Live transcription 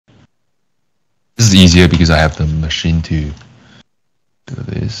easier because I have the machine to do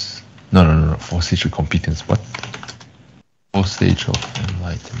this. No. 4 stage of competence. What? 4 stage of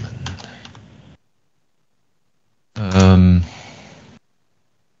enlightenment.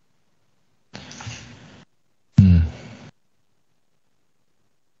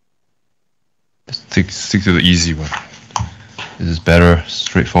 Stick to the easy one. This is better,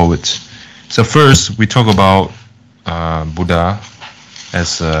 straightforward. So first, we talk about Buddha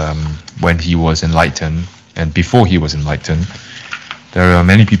as when he was enlightened, and before he was enlightened, there are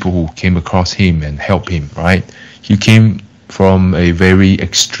many people who came across him and helped him, right? He came from a very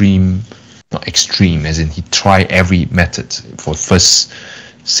extreme, not extreme, as in he tried every method for the first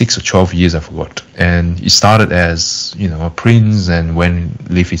 6 or 12 years, I forgot. And he started as, a prince, and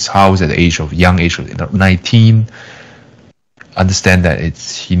leave his house at the young age of 19. Understand that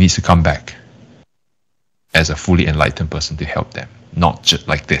he needs to come back as a fully enlightened person to help them, not just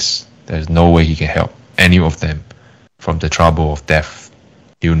like this. There's no way he can help any of them from the trouble of death,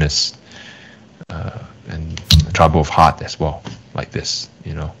 illness, and the trouble of heart as well, like this.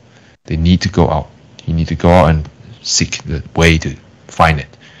 They need to go out. He need to go out and seek the way to find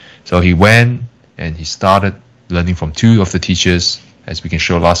it. So he went and he started learning from 2 of the teachers. As we can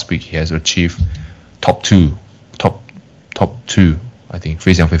show last week, he has achieved top 2, I think,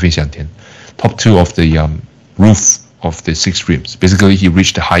 非想非非想天, top 2 of the roof of the 6 realms. Basically, he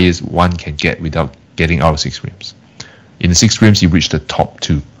reached the highest one can get without getting out of 6 realms. In the 6 realms, he reached the top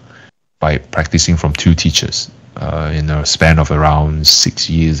 2 by practicing from 2 teachers in a span of around 6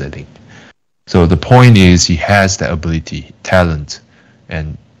 years, I think. So the point is, he has the ability, talent,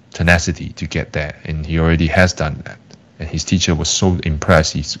 and tenacity to get there, and he already has done that. And his teacher was so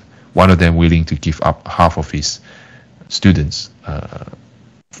impressed, he's one of them willing to give up half of his students'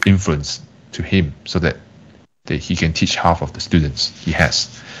 influence to him so that he can teach half of the students he has.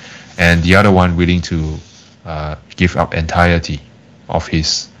 And the other one willing to give up entirety of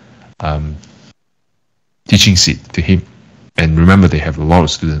his teaching seat to him. And remember, they have a lot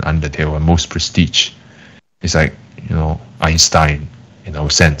of students under their most prestige. It's like, Einstein, in our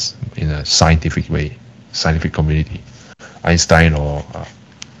sense, in a scientific way, scientific community. Einstein or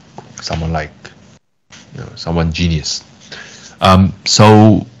someone like, someone genius.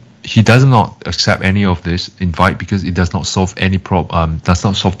 So he does not accept any of this invite because it does not solve any problem. Does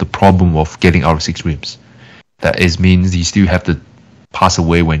not solve the problem of getting out of 6 realms. That means he still have to pass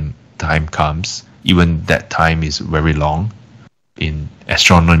away when time comes. Even that time is very long. In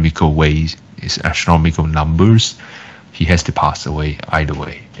astronomical ways, is astronomical numbers. He has to pass away either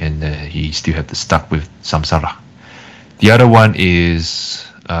way, and he still have to stuck with samsara. The other one is,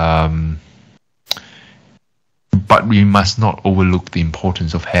 but we must not overlook the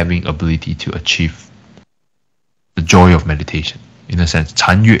importance of having ability to achieve the joy of meditation. In a sense,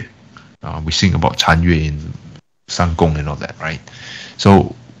 禅悦. We sing about 禅悦 in Sangong and all that, right?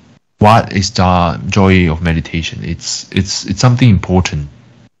 So, what is the joy of meditation? It's something important.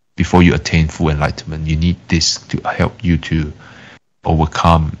 Before you attain full enlightenment, you need this to help you to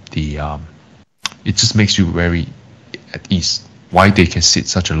overcome the. It just makes you very at ease. Why they can sit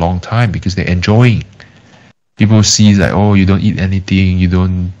such a long time? Because they're enjoying. People see that, oh, you don't eat anything, you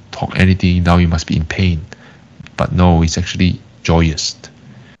don't talk anything, now you must be in pain. But no, it's actually joyous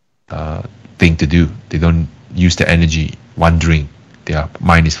thing to do. They don't use their energy wandering. Their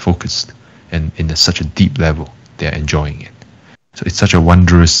mind is focused, and in such a deep level, they're enjoying it. So it's such a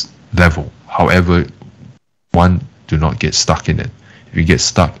wondrous level. However, one do not get stuck in it. If you get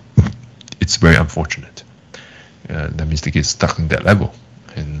stuck, it's very unfortunate. That means they get stuck in that level,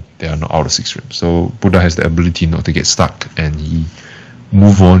 and they are not out of 6 realms. So Buddha has the ability not to get stuck, and he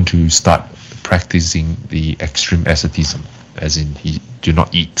move on to start practicing the extreme asceticism, as in he do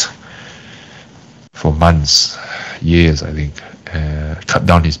not eat for months, years, I think, cut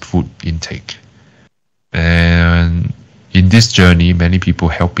down his food intake. And in this journey, many people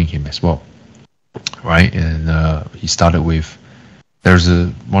helping him as well, right? And he started with, there's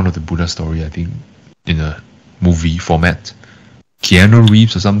one of the Buddha story, I think, in a movie format, Keanu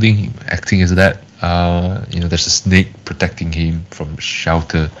Reeves or something, acting as that. There's a snake protecting him from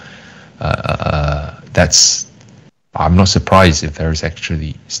shelter. I'm not surprised if there is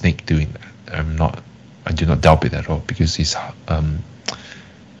actually snake doing that. I do not doubt it at all, because he's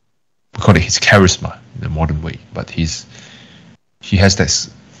we call it his charisma in the modern way, but he has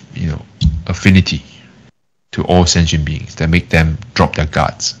this affinity to all sentient beings that make them drop their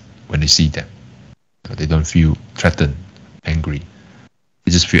guards when they see them. So they don't feel threatened, angry.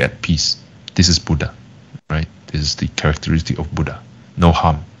 They just feel at peace. This is Buddha, right? This is the characteristic of Buddha. No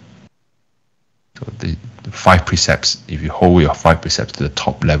harm. So the 5 precepts, if you hold your 5 precepts to the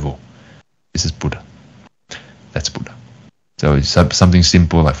top level, this is Buddha. That's Buddha. So it's something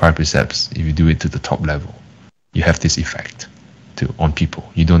simple like 5 precepts. If you do it to the top level, you have this effect on people.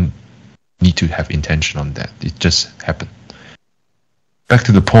 You don't need to have intention on that. It just happened. Back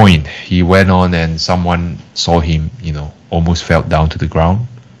to the point, he went on and someone saw him, almost fell down to the ground.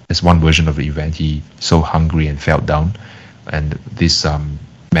 That's one version of the event. He so hungry and fell down. And this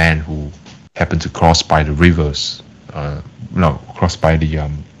man who happened to cross by the rivers, cross by the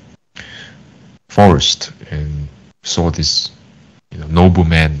forest and saw this, noble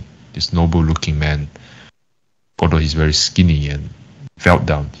man, this noble looking man, although he's very skinny and fell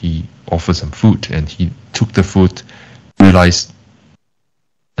down. He offered some food and he took the food, realized,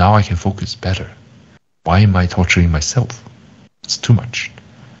 now I can focus better. Why am I torturing myself? It's too much.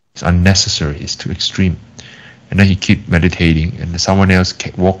 It's unnecessary. It's too extreme. And then he kept meditating, and someone else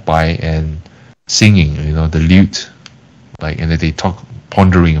walked by and singing, the lute, and then they talk,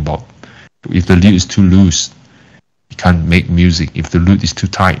 pondering about, if the lute is too loose, you can't make music. If the lute is too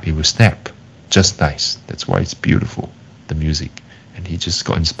tight, it will snap. Just nice. That's why it's beautiful, the music. And he just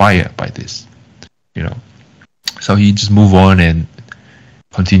got inspired by this, So he just moved on and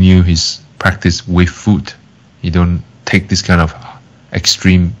continue his practice with food. He don't take this kind of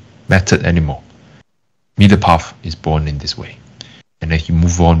extreme method anymore. Middle path is born in this way. And then he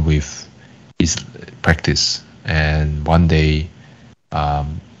move on with his practice. And one day,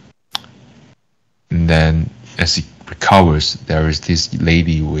 and then as he recovers, there is this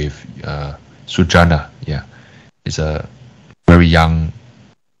lady with Sujana. Yeah, it's a very young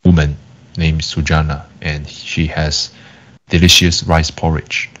woman named Sujana, and she has delicious rice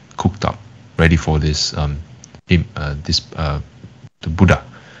porridge cooked up, ready for this the Buddha,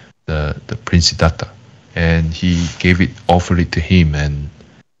 the Prince Siddhartha, and he offered it to him, and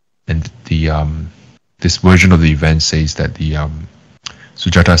the this version of the event says that the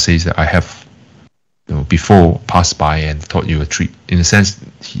Sujata says that I have before passed by and taught you a tree. In a sense,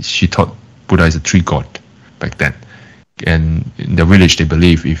 she taught Buddha is a tree god back then. And in the village, they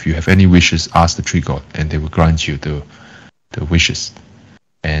believe if you have any wishes, ask the tree god, and they will grant you the wishes.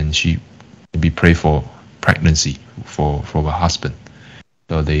 And she maybe pray for pregnancy for her husband.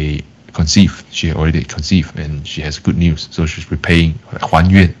 So they conceived. She already conceived, and she has good news. So she's repaying 还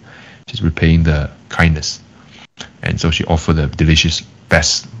愿. She's repaying the kindness. And so she offered the delicious,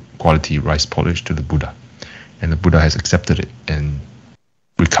 best quality rice porridge to the Buddha. And the Buddha has accepted it and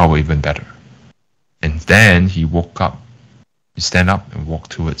recovered even better. And then he stand up and walk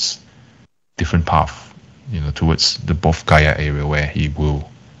towards different path, towards the Bodh Gaya area where he will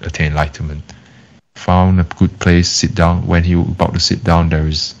attain enlightenment. Found a good place, sit down. When he was about to sit down, there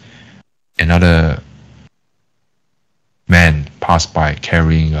is another man passed by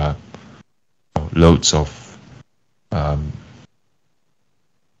carrying loads of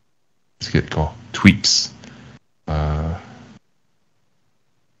what's it called? Twigs.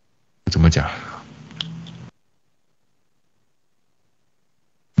 怎么讲?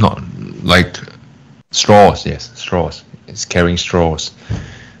 Not like straws, yes, straws. It's carrying straws.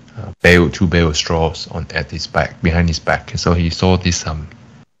 Two bale of straws at his back, behind his back. So he saw this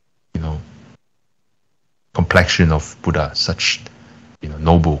complexion of Buddha, such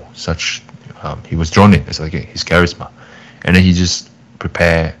noble, such he was drawn in. It's like his charisma. And then he just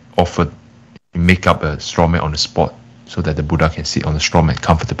make up a straw mat on the spot so that the Buddha can sit on the straw mat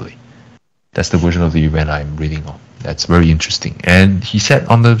comfortably. That's the version of the event I'm reading on. That's very interesting. And he sat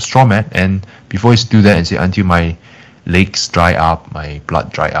on the straw mat, and before he do that and say, until my legs dry up, my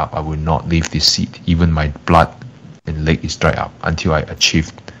blood dry up, I will not leave this seat. Even my blood and leg is dry up until I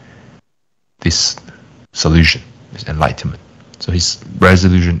achieve this solution, this enlightenment. So his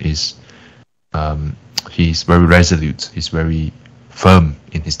resolution is, he's very resolute. He's very firm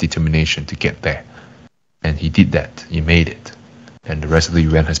in his determination to get there. And he did that. He made it. And the rest of the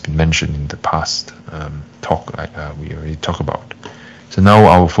event has been mentioned in the past talk, we already talked about. So now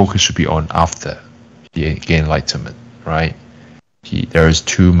our focus should be on after the enlightenment, right? There is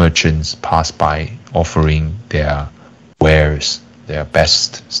 2 merchants passed by offering their wares, their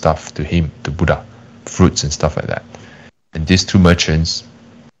best stuff to him, to Buddha, fruits and stuff like that. And these 2 merchants,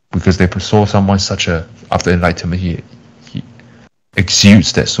 because they saw someone after enlightenment, he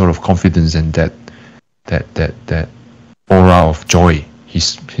exudes that sort of confidence and that aura of joy.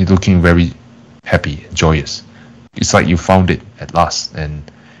 He's looking very happy and joyous. It's like you found it at last, and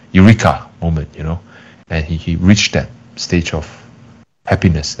eureka moment, and he reached that stage of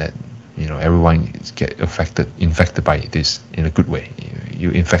happiness that everyone get infected by this in a good way.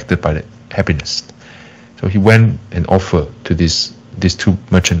 You're infected by the happiness. So he went and offered to these 2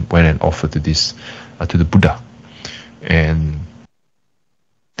 merchants went and offered to the Buddha, and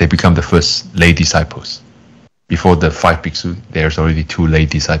they become the first lay disciples. before the 5 bhiksu, there's already 2 lay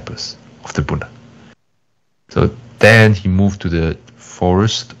disciples of the Buddha. So then he moved to the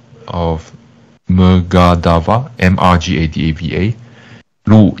forest of Mrgadava, Mrgadava,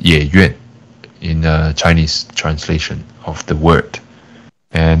 Lu Ye Yuan, in a Chinese translation of the word.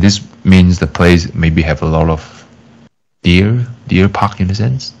 And this means the place maybe have a lot of deer park in a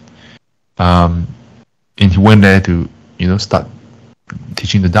sense. And he went there to, start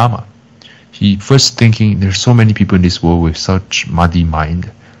teaching the Dharma. He first thinking, there's so many people in this world with such muddy mind.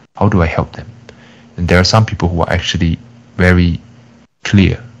 How do I help them? And there are some people who are actually very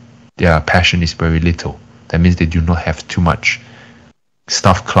clear. Their passion is very little. That means they do not have too much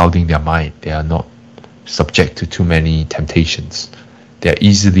stuff clouding their mind. They are not subject to too many temptations. They're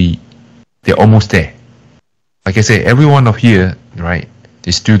almost there. Like I say, everyone of here, right,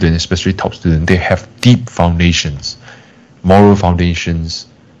 the student, especially top student, they have deep foundations, moral foundations,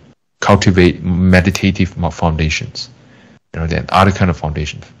 cultivate meditative foundations, then other kind of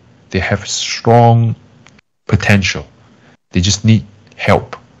foundations. They have strong potential. They just need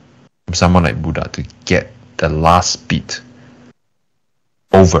help from someone like Buddha to get the last bit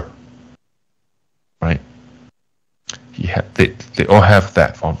over, right? They all have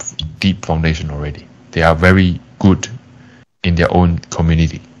that deep foundation already. They are very good in their own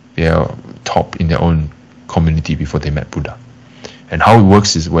community. They are top in their own community before they met Buddha. And how it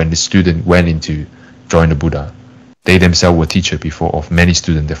works is when the student went in to join the Buddha, they themselves were teacher before of many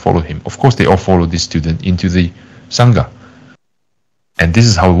students that follow him. Of course, they all follow this student into the Sangha. And this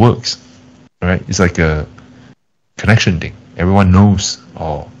is how it works, right? It's like a connection thing. Everyone knows,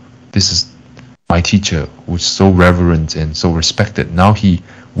 oh, this is my teacher who's so reverent and so respected. Now he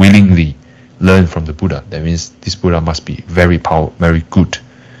willingly learned from the Buddha. That means this Buddha must be very powerful, very good,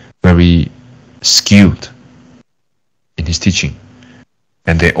 very skilled in his teaching.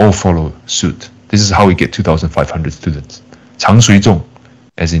 And they all follow suit. This is how we get 2,500 students. 常随众,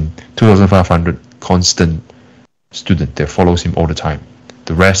 as in 2,500 constant student that follows him all the time.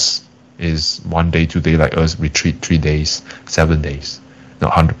 The rest is 1 day, 2 days like us, retreat 3 days, 7 days.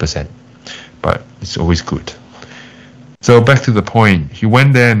 Not 100%. But it's always good. So back to the point. He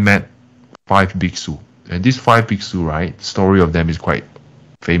went there and met 5 bhiksu. And these 5 bhiksu, right, the story of them is quite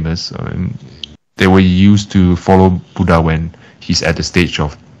famous. They were used to follow Buddha when he's at the stage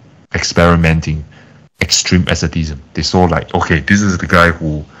of experimenting extreme asceticism. They saw like, okay, this is the guy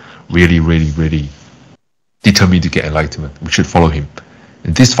who really determined to get enlightenment. We should follow him.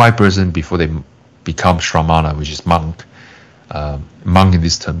 And these 5 persons, before they become Shramana, which is monk, monk in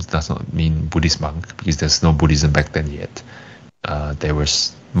these terms does not mean Buddhist monk, because there's no Buddhism back then yet. There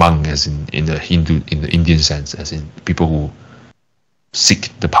was monk as in the Indian sense, as in people who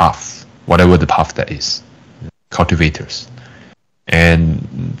seek the path, whatever the path that is, cultivators.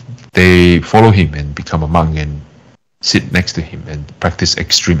 And they follow him and become a monk and sit next to him and practice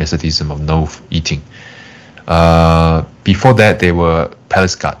extreme asceticism of no eating. Before that, they were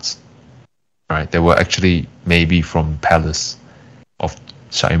palace guards, right? They were actually maybe from palace of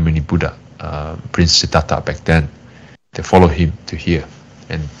Shakyamuni Buddha, Prince Siddhartha back then. They follow him to here,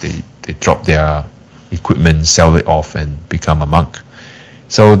 and they drop their equipment, sell it off, and become a monk.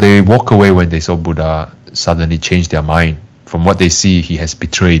 So they walk away when they saw Buddha suddenly change their mind. From what they see, he has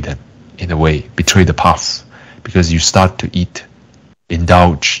betrayed them, in a way, betrayed the path, because you start to eat,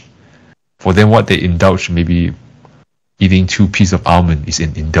 indulge. For them, what they indulge, maybe eating 2 pieces of almond is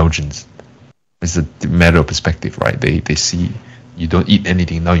an indulgence. It's a matter of perspective, right? They see you don't eat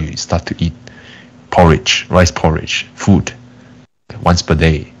anything, now you start to eat porridge, rice porridge, food, once per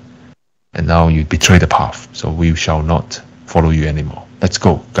day. And now you betray the path, so we shall not follow you anymore. Let's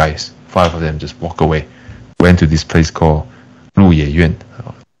go, guys. 5 of them just walk away. Went to this place called Lu Ye Yuan,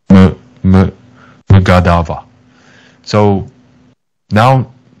 Mrgadava. So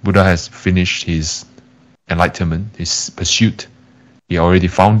now Buddha has finished his enlightenment, his pursuit. He already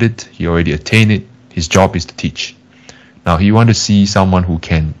found it, he already attained it. His job is to teach. Now he wants to see someone who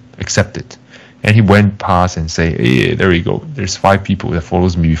can accept it. And he went past and say, hey, there we go. There's 5 people that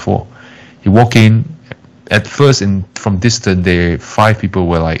follows me before. He walked in. At first, from distance, 5 people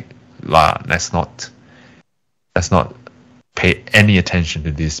were like, let's not pay any attention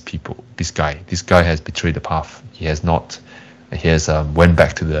to these people. This guy has betrayed the path. He has went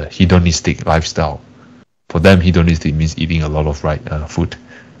back to the hedonistic lifestyle. For them, hedonistic means eating a lot of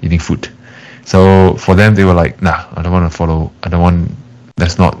eating food. So for them, they were like, nah, I don't want to follow.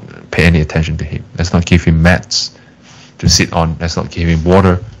 Let's not pay any attention to him. Let's not give him mats to sit on. Let's not give him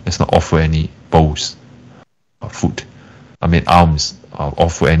water. Let's not offer any bowls of food. Alms,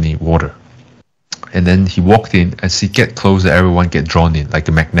 offer any water. And then he walked in. As he get closer, everyone get drawn in like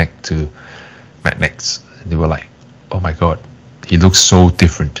a magnet to magnets. And they were like, oh my God, he looks so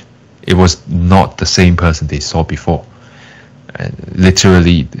different. It was not the same person they saw before. And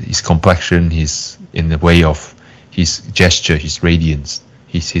literally, his complexion, his, in the way of his gesture, his radiance,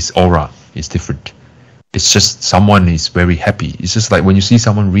 his aura is different. It's just someone is very happy. It's just like when you see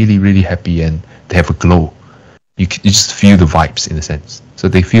someone really, really happy and they have a glow, you just feel the vibes in a sense. So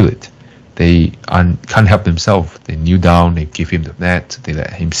they feel it. They can't help themselves. They kneel down, they give him the mat, they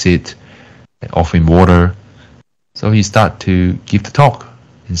let him sit, they offer him water. So he start to give the talk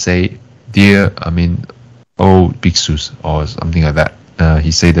and say, oh bhikshus, or something like that.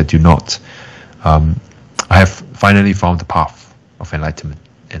 He said that do not. I have finally found the path of enlightenment,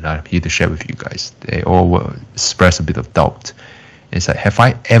 and I'm here to share with you guys. They all express a bit of doubt. It's like, have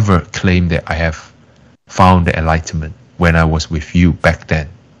I ever claimed that I have found the enlightenment when I was with you back then?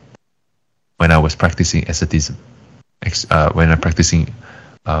 When I was practicing asceticism, when I'm practicing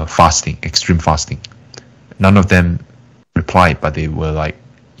fasting, extreme fasting. None of them replied, but they were like,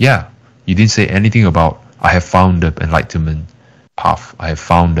 yeah, you didn't say anything about, I have found the enlightenment path. I have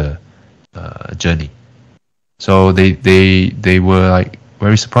found the journey. So they were like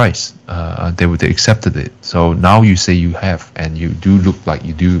very surprised. They accepted it. So now you say you have, and you do look like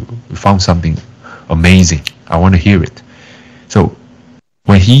you found something amazing. I want to hear it. So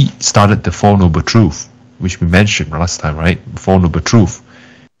when he started the Four Noble Truths, which we mentioned last time, right? Four Noble Truths,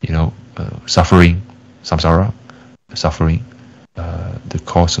 suffering, samsara, suffering, the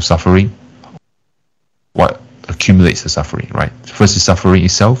cause of suffering, what accumulates the suffering, right? First is suffering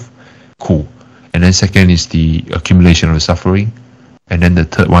itself, cool. And then second is the accumulation of the suffering. And then the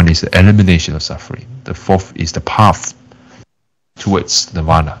third one is the elimination of suffering. The fourth is the path towards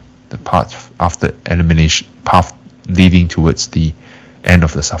nirvana, the path after elimination, path leading towards the end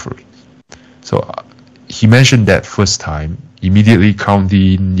of the suffering. So he mentioned that first time, immediately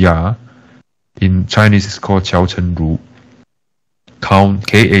Kaundinya, in Chinese it's called Qiao Chen Ru,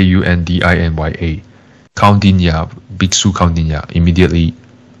 Kaundinya, Kaundinya, Bhiksu Kaundinya immediately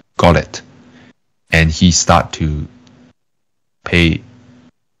got it. And he started to take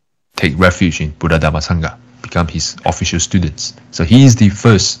refuge in Buddha Dhamma Sangha, become his official students. So he is the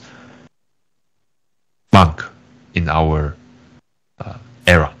first monk in our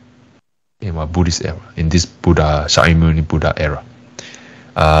era, in our Buddhist era, in this Shakyamuni Buddha era.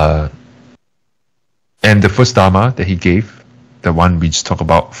 And the first Dhamma that he gave, the one we just talked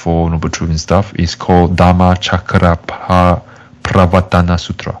about, Four Noble Truths and stuff, is called Dhamma Chakra Pravatana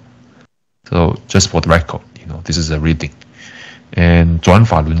Sutra. So just for the record, this is a reading. And Zhuan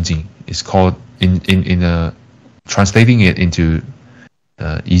Fa Lun Jing is called, translating it into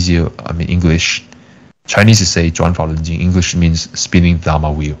easier, English, Chinese is say Zhuan Fa Lun Jing. English means spinning the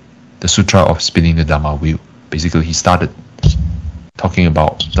Dharma wheel. The Sutra of spinning the Dharma wheel. Basically, he started talking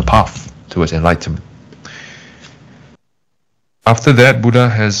about the path towards enlightenment. After that, Buddha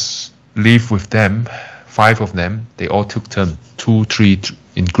has lived with them, 5 of them. They all took turn, 2, 3,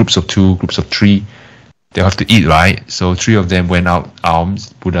 in groups of 2, groups of 3. They have to eat, right? So 3 of them went out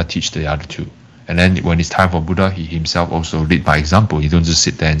alms. Buddha teach the other 2. And then when it's time for Buddha, he himself also lead by example. He don't just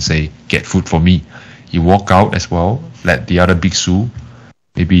sit there and say, get food for me. He walk out as well, let the other bhiksu,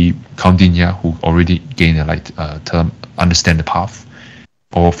 maybe Kaundinya, who already gained term, understand the path.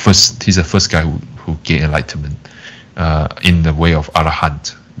 Or he's the first guy who gained enlightenment in the way of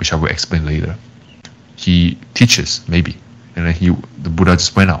Arahant, which I will explain later. He teaches, maybe. And then the Buddha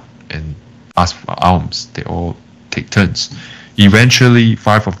just went out and asked for alms. They all take turns. Eventually,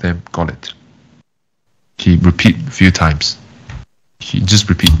 5 of them got it. He repeat a few times. He just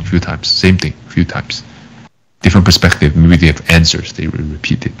repeat a few times. Same thing, a few times. Different perspective. Maybe they have answers. They will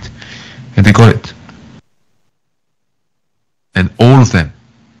repeat it. And they got it. And all of them,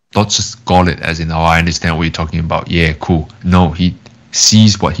 not just got it as in, I understand what you're talking about. Yeah, cool. No, he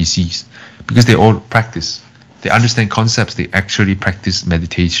sees what he sees. Because they all practice. They understand concepts. They actually practice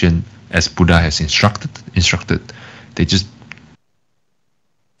meditation as Buddha has instructed. They just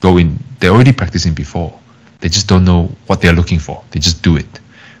go in. They're already practicing before. They just don't know what they're looking for. They just do it.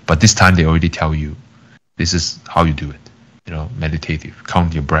 But this time they already tell you, this is how you do it. Meditative,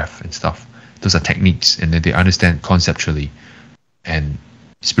 count your breath and stuff. Those are techniques. And then they understand conceptually and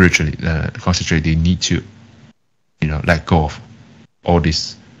spiritually, conceptually, they need to, let go of all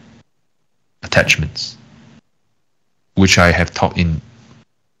these attachments, which I have taught in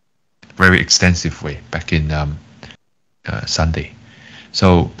very extensive way back in Sunday.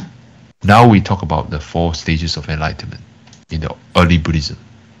 So now we talk about the 4 stages of enlightenment in the early Buddhism,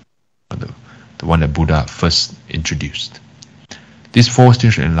 the one that Buddha first introduced. These 4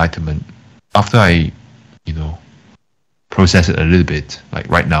 stages of enlightenment, after I, process it a little bit, like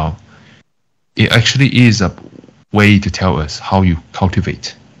right now, it actually is a way to tell us how you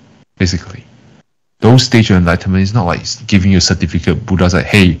cultivate, basically. Those stages of enlightenment is not like giving you a certificate. Buddha's like,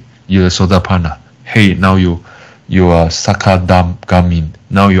 hey, you're a Sotapanna. Hey, now you are Sakadagami.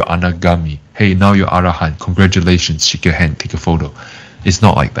 Now you're Anagami. Hey, now you're Arahant. Congratulations. Shake your hand. Take a photo. It's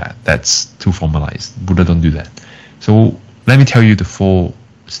not like that. That's too formalized. Buddha don't do that. So let me tell you the 4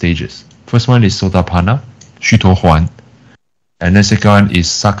 stages. First one is Sotapanna, Shutohuan. And then second one is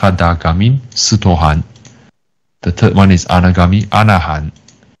Sakadagami, Sutohan. The third one is Anagami, Anahan.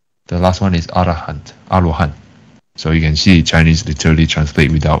 The last one is Arahant, Arohan. So you can see Chinese literally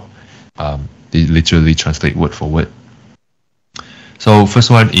translate without, they literally translate word for word. So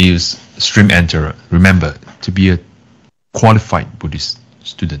first one is stream enterer. Remember, to be a qualified Buddhist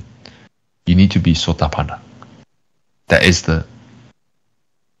student, you need to be Sotapanna. That is the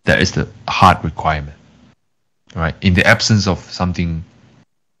hard requirement. Right? In the absence of something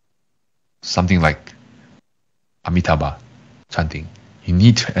like Amitabha chanting, you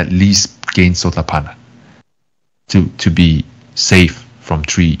need to at least gain Sotapanna to be safe from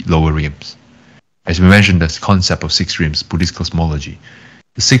 3 lower realms. As we mentioned, this concept of 6 realms, Buddhist cosmology.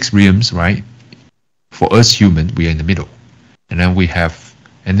 The 6 realms, right? For us human, we are in the middle. And then we have,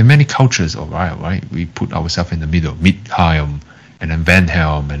 and in many cultures, right? We put ourselves in the middle, Midhelm, and then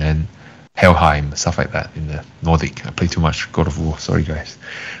Vanhelm, and then Helheim, stuff like that in the Nordic. I play too much God of War, sorry guys.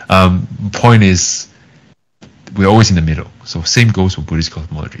 Point is, we're always in the middle. So same goes for Buddhist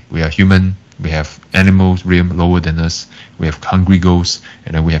cosmology. We are human, we have animals realm lower than us, we have hungry ghosts,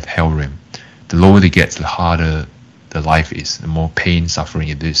 and then we have hell realm. The lower they get, the harder the life is, the more pain, suffering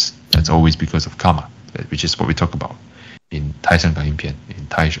it is. That's always because of karma, which is what we talk about in Tai Shan Gang Pian, in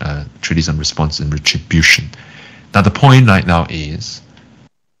Treatise on Response and Retribution. Now the point right now is,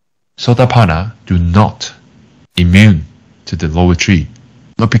 Sotapanna do not immune to the lower 3,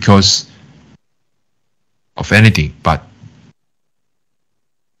 not because of anything, but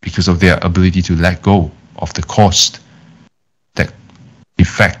because of their ability to let go of the cost that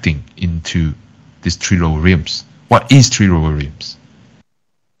affecting into these 3 lower realms. What is 3 lower realms?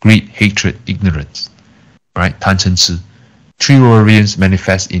 Greed, hatred, ignorance, right? Tan Chen Chi. 3 lower realms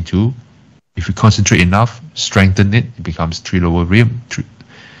manifest into, if you concentrate enough, strengthen it, it becomes 3 lower realm.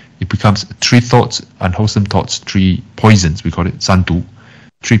 It becomes 3 thoughts, unwholesome thoughts, 3 poisons, we call it Santu.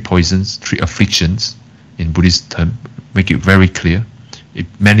 3 poisons, 3 afflictions, in Buddhist term, make it very clear. It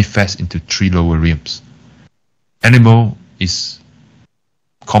manifests into 3 lower realms. Animal is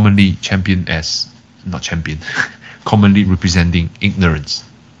commonly commonly representing ignorance.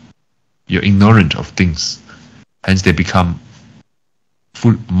 You're ignorant of things, hence they become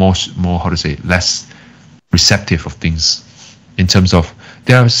less receptive of things. In terms of,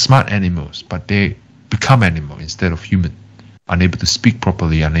 they are smart animals, but they become animal instead of human, unable to speak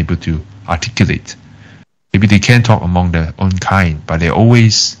properly, unable to articulate. Maybe they can talk among their own kind, but they're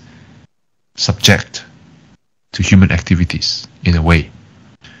always subject to human activities in a way.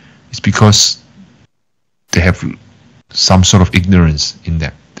 It's because they have some sort of ignorance in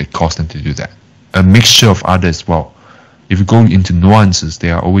them that cause them to do that. A mixture of others, well, if you go into nuances,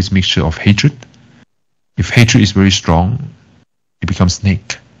 they are always mixture of hatred. If hatred is very strong, it becomes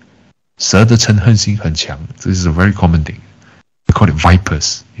snake. 蛇的嗔恨心很强. This is a very common thing. We call it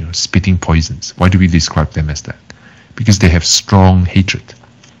vipers, spitting poisons. Why do we describe them as that? Because they have strong hatred.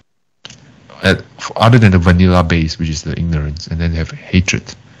 Other than the vanilla base, which is the ignorance, and then they have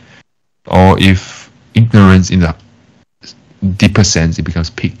hatred. Or if ignorance in the deeper sense, it becomes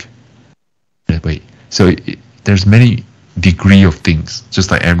pig. That way. So there's many degree of things, just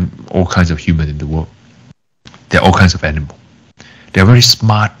like all kinds of human in the world. There are all kinds of animal. They're very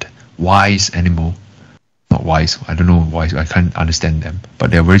smart, wise animal. Not wise, I don't know why, I can't understand them. But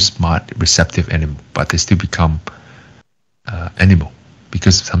they're very smart, receptive animal. But they still become animal.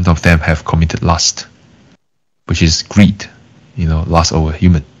 Because some of them have committed lust, which is greed. Lust over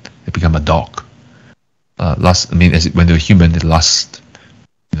human. They become a dog. Lust, when they're human, they lust,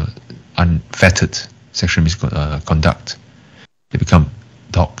 unfettered sexual misconduct. They become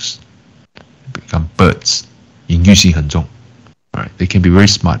dogs. They become birds. 隐喻性很重. Right? They can be very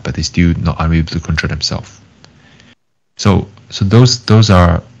smart, but they still not unable to control themselves. So those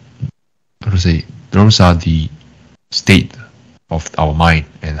are, those are the state of our mind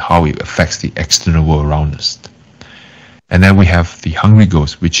and how it affects the external world around us. And then we have the hungry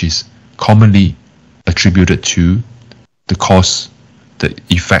ghost, which is commonly attributed to the cause, the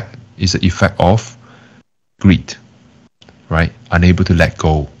effect is the effect of greed, right? Unable to let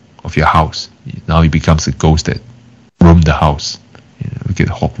go of your house. Now it becomes a ghost that roam the house. We get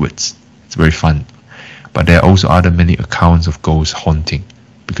Hogwarts. It's very fun. But there are also many accounts of ghosts haunting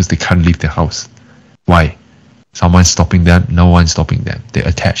because they can't leave their house. Why? Someone's stopping them, no one's stopping them. They're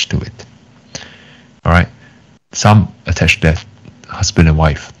attached to it. Alright? Some attach to their husband and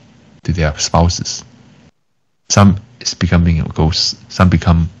wife, to their spouses. Some is becoming a ghost. Some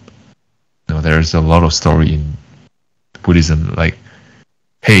become, there's a lot of story in Buddhism, like,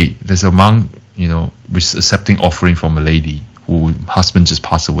 hey, there's a monk, was accepting offering from a lady whose husband just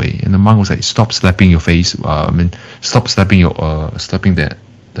passed away, and the monk was like, stop slapping your face. Stop slapping slapping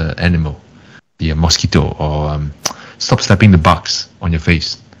the animal, the mosquito, or stop slapping the bugs on your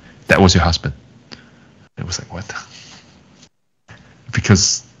face. That was your husband. It was like, what?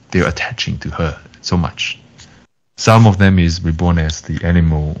 Because they're attaching to her so much. Some of them is reborn as the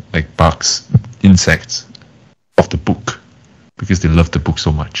animal, like bugs, insects of the book, because they love the book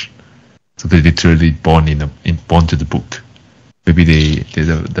so much. So they literally born born to the book. Maybe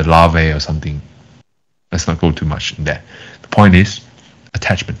they're the larvae or something. Let's not go too much in that. The point is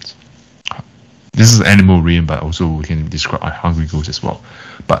attachment. This is animal realm, but also we can describe hungry ghosts as well.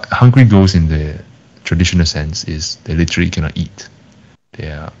 But hungry ghosts in the traditional sense is they literally cannot eat.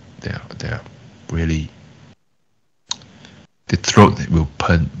 They're really, the throat will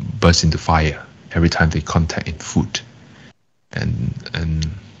burst into fire every time they contact in food, and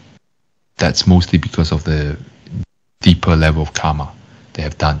that's mostly because of the deeper level of karma they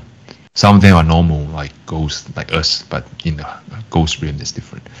have done. Some of them are normal, like ghosts, like us, but in the ghost realm it's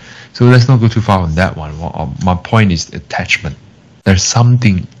different. So let's not go too far on that one. My point is attachment. There's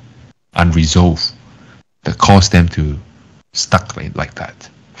something unresolved that caused them to stuck like that.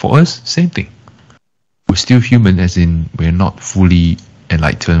 For us, same thing. We're still human, as in we're not fully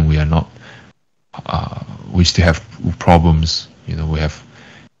enlightened. We are not. We still have problems. We have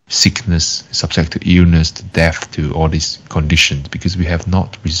sickness, subject to illness, to death, to all these conditions, because we have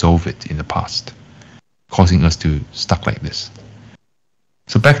not resolved it in the past, causing us to stuck like this.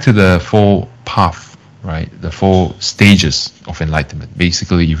 So back to the 4 paths, right? The 4 stages of enlightenment.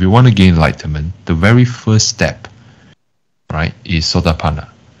 Basically, if you want to gain enlightenment, the very first step, right, is Sotapanna.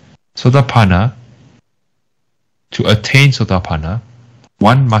 Sotapanna, to attain Sotapanna,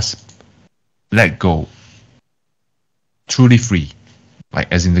 one must let go, truly free,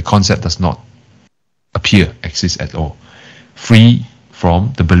 like as in the concept does not exist at all. Free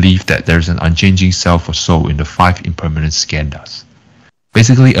from the belief that there is an unchanging self or soul in the 5 impermanent skandhas.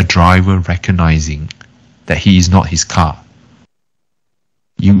 Basically, a driver recognizing that he is not his car.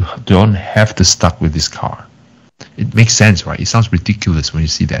 You don't have to stuck with this car. It makes sense, right? It sounds ridiculous when you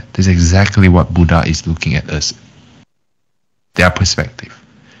see that. That's exactly what Buddha is looking at us. Their perspective.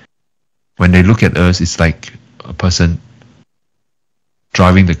 When they look at us, it's like a person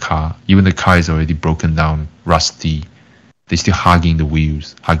driving the car. Even the car is already broken down, rusty. They're still hugging the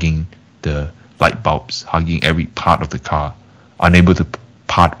wheels, hugging the light bulbs, hugging every part of the car, unable to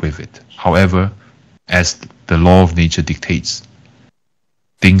part with it. However, as the law of nature dictates,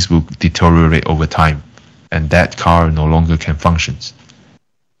 things will deteriorate over time, and that car no longer can function.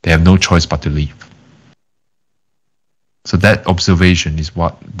 They have no choice but to leave. So that observation is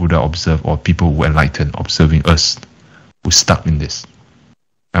what Buddha observed, or people who enlighten observing us who stuck in this.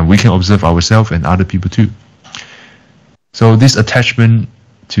 And we can observe ourselves and other people too. So this attachment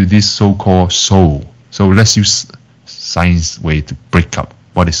to this so-called soul. So let's use science way to break up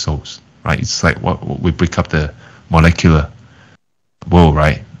what is souls, right? It's like what we break up the molecular world,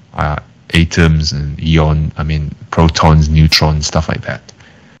 right? Atoms and protons, neutrons, stuff like that.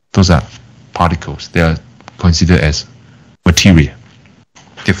 Those are particles. They are considered as material.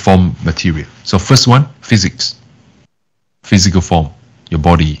 They form material. So first one, physics. Physical form, your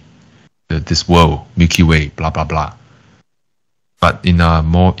body, this world, Milky Way, blah, blah, blah. But in a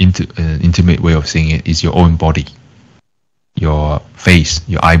more intimate way of saying it, is your own body, your face,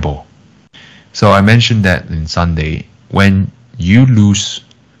 your eyeball. So I mentioned that in Sunday, when you lose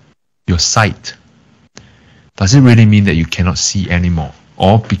your sight, does it really mean that you cannot see anymore?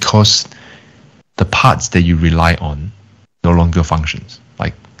 Or because the parts that you rely on no longer functions,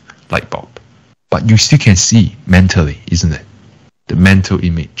 like light bulb? But you still can see mentally, isn't it? The mental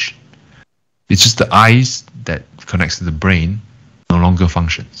image. It's just the eyes that connects to the brain no longer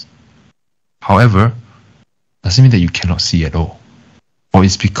functions. However, doesn't mean that you cannot see at all. Or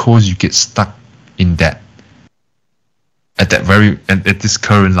it's because you get stuck in that, at this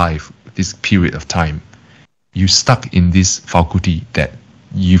current life, this period of time, you stuck in this faculty that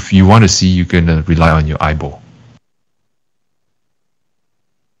if you want to see, you're going to rely on your eyeball.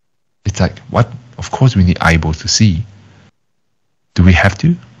 It's like, what? Of course we need eyeballs to see. Do we have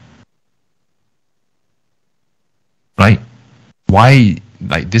to? Right? Why?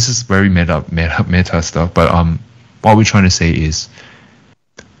 Like, this is very meta stuff, but what we're trying to say is,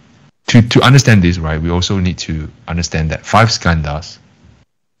 to understand this, right, we also need to understand that 5 skandhas.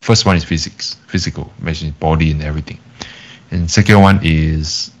 First one is physical, imagine body and everything. And second one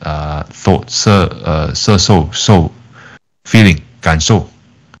is thought, soul, feeling, 感受,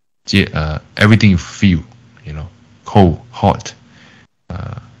 everything you feel, cold, hot,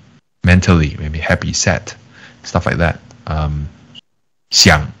 mentally, maybe happy, sad, stuff like that.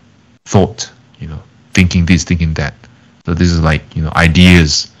 想, thought, thinking this, thinking that. So this is like,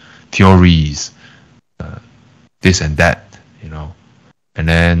 ideas, theories, this and that, And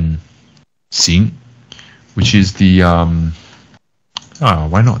then 行, which is the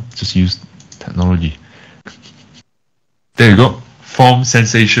why not just use technology? There you go. Form,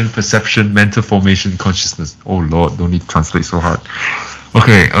 sensation, perception, mental formation, consciousness. Oh Lord, don't need to translate so hard.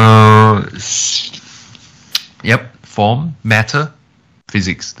 Okay, yep. Form, matter,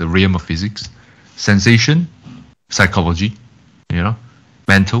 physics, the realm of physics. Sensation, psychology,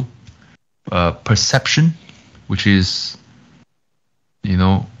 mental. Perception, which is,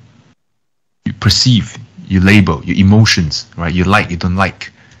 you perceive, you label, your emotions, right? You like, you don't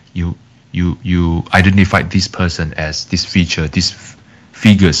like. You identify this person as this feature, these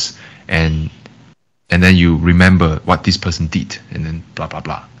figures, and then you remember what this person did, and then blah blah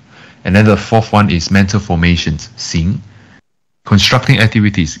blah. And then the fourth one is mental formations, 行, constructing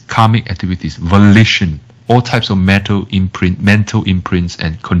activities, karmic activities, volition, all types of mental imprints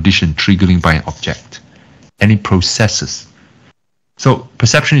and condition triggering by an object, any processes. So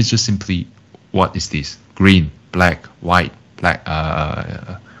perception is just simply, what is this? Green, black, white,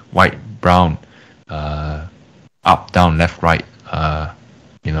 white, brown, up, down, left, right,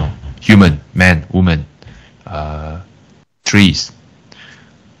 human, man, woman, trees.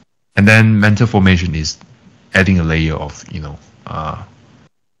 And then mental formation is adding a layer of, I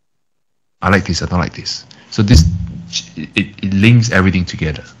like this, I don't like this. So this, it links everything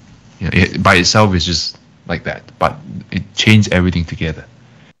together. By itself is just like that, but it changes everything together.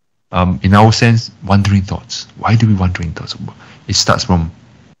 In our sense, wandering thoughts. Why do we wandering thoughts? It starts from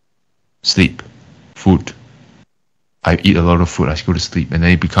sleep, food. I eat a lot of food, I go to sleep, and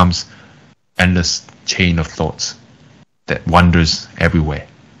then it becomes endless chain of thoughts that wanders everywhere,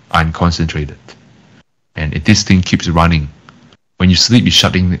 unconcentrated. And if this thing keeps running, when you sleep, you're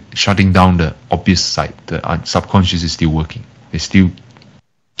shutting down the obvious side. The subconscious is still working. It's still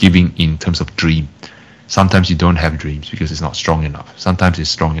giving in terms of dream. Sometimes you don't have dreams because it's not strong enough. Sometimes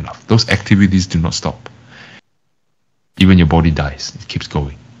it's strong enough. Those activities do not stop. Even your body dies. It keeps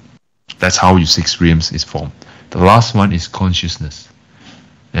going. That's how your 6 realms is formed. The last one is consciousness.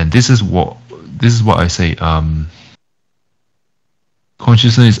 And this is what I say.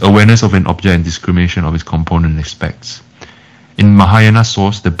 Consciousness is awareness of an object and discrimination of its component aspects. In Mahayana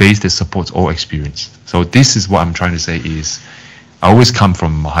source, the base that supports all experience. So this is what I'm trying to say is, I always come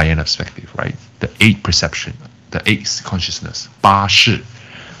from Mahayana perspective, right? The 8 perception, the 8 consciousness, 八识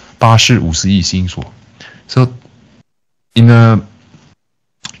50亿心所. So in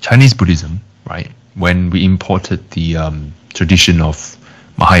Chinese Buddhism, right, when we imported the tradition of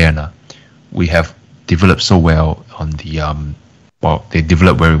Mahayana, we have developed so well on the they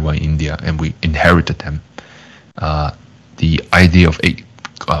developed very well in India, and we inherited them. The idea of 8,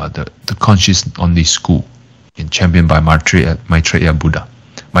 the conscious only school, championed by Maitreya Buddha,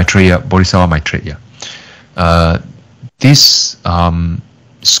 Bodhisattva Maitreya. This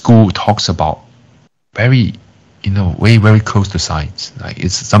school talks about very, very close to science. Like,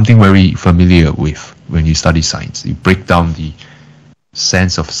 it's something very familiar with when you study science. You break down the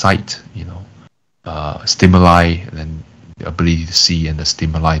sense of sight, stimuli, and then the ability to see, and the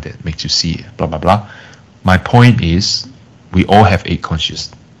stimuli that makes you see, blah blah blah. My point is, we all have 8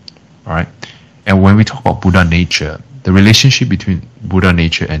 conscious, all right? And when we talk about Buddha nature, the relationship between Buddha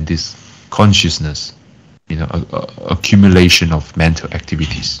nature and this consciousness, accumulation of mental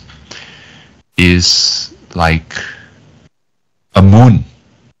activities, is like a moon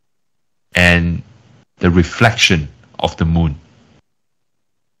and the reflection of the moon.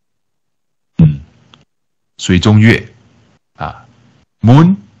 水中月.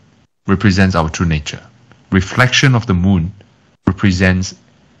 Moon represents our true nature. Reflection of the moon represents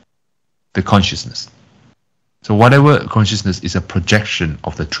the consciousness. So whatever consciousness is a projection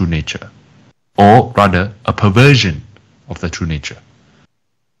of the true nature, or rather a perversion of the true nature.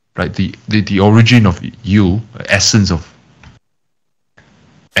 Right? The origin of you, essence of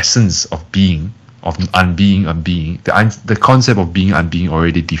being, of unbeing, the concept of being, unbeing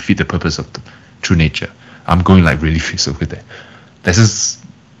already defeat the purpose of the true nature. I'm going like really philosophical there. This is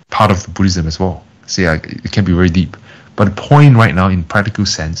part of the Buddhism as well. See, it can be very deep. But the point right now in practical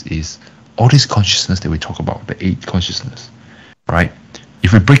sense is all this consciousness that we talk about, the 8 consciousness, right?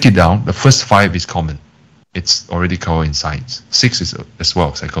 if we break it down, the first 5 is common. It's already covered in science. 6 is as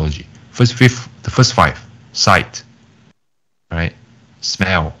well psychology. The first 5: sight, right?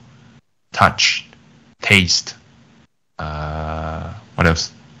 Smell, touch, taste. What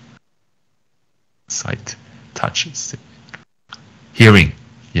else? Sight, touch, hearing.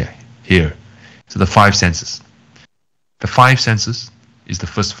 Yeah, hear. So the 5 senses. The 5 senses is the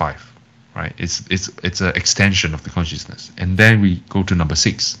first 5, right? It's an extension of the consciousness. And then we go to number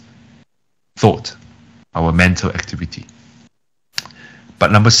 6, thought, our mental activity.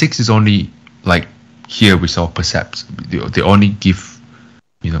 But number 6 is only like here we saw percepts. They only give,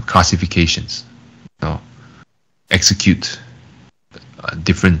 classifications, execute,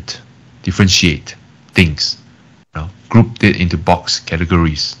 differentiate things, grouped it into box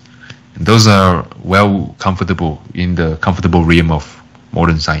categories. And those are comfortable in the comfortable realm of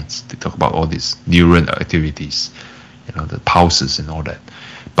modern science. They talk about all these neural activities, the pulses and all that.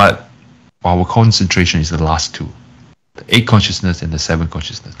 But our concentration is the last 2, the 8 consciousness and the 7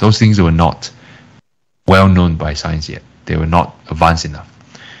 consciousness. Those things were not well known by science yet. They were not advanced enough.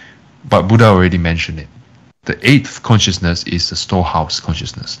 But Buddha already mentioned it. The 8th consciousness is the storehouse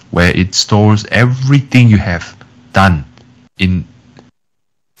consciousness, where it stores everything you have done in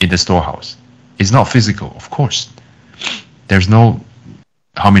the storehouse. It's not physical, of course. There's no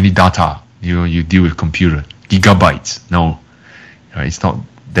how many data you deal with computer, gigabytes. No, it's not.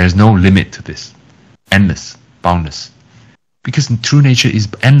 There's no limit to this. Endless, boundless. Because true nature is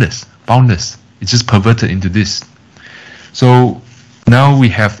endless, boundless. It's just perverted into this. So now we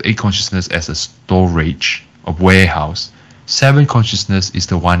have 8 consciousness as a storage of warehouse. 7 consciousness is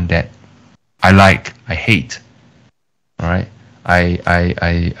the one that I like, I hate. All right, I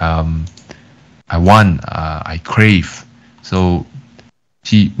want, I crave. So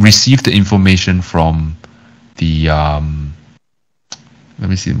he received the information from the let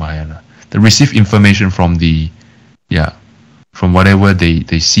me see Mahayana. They receive information from from whatever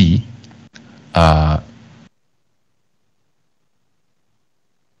they see.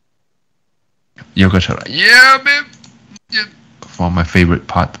 Yogacara. Yeah, babe. Yeah. For my favorite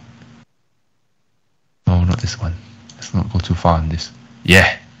part. Oh, not this one. Let's not go too far on this.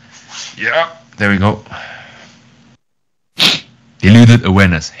 Yeah. Yeah. There we go. Deluded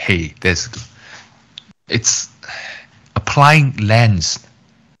awareness. Hey, that's good. It's applying lens,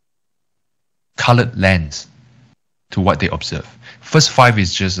 colored lens, to what they observe. First 5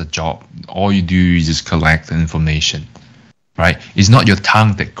 is just a job. All you do is just collect the information, right? It's not your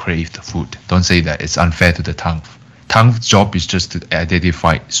tongue that craves the food. Don't say that. It's unfair to the tongue. Tongue's job is just to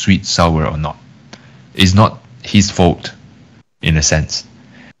identify sweet, sour, or not. It's not his fault, in a sense.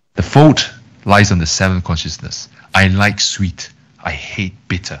 The fault lies on the 7th consciousness. I like sweet. I hate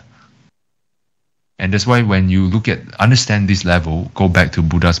bitter. And that's why when you understand this level, go back to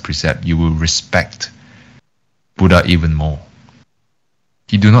Buddha's precept, you will respect Buddha even more.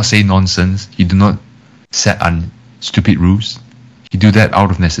 He do not say nonsense. He do not set stupid rules. He do that out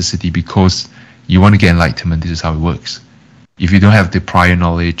of necessity because you want to get enlightenment. This is how it works. If you don't have the prior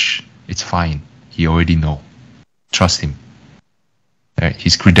knowledge, it's fine. He already know. Trust him. Right?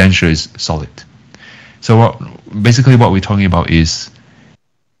 His credential is solid. So basically what we're talking about is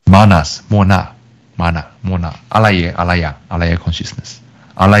manas, mona, alaya consciousness,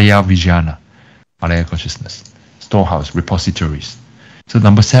 alaya vijnana, alaya consciousness, storehouse, repositories. So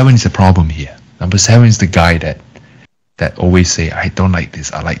number 7 is a problem here. Number 7 is the guy that always say, I don't like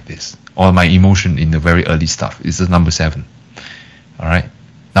this, I like this. All my emotion in the very early stuff is the number 7. All right.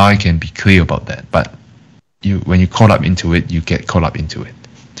 Now I can be clear about that. But when you caught up into it, you get caught up into it.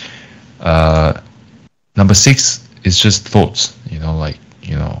 Number 6 is just thoughts.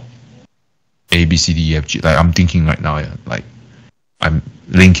 A, B, C, D, E, F, G. Like I'm thinking right now, like I'm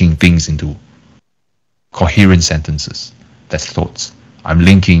linking things into coherent sentences. That's thoughts. I'm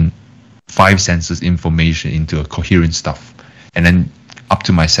linking 5 senses information into a coherent stuff, and then up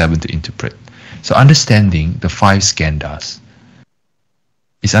to my 7 to interpret. So understanding the 5 skandhas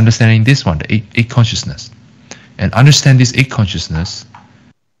is understanding this one, the 8 consciousness. And understand this 8 consciousness,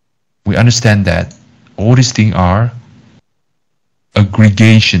 we understand that all these things are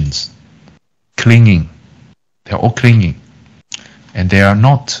aggregations, clinging. They're all clinging. And they are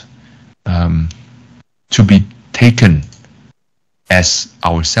not to be taken as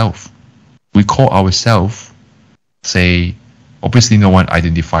ourself. We call ourself, say, obviously no one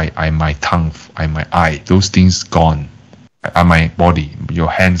identify I'm my tongue, I'm my eye. Those things gone. I'm my body. Your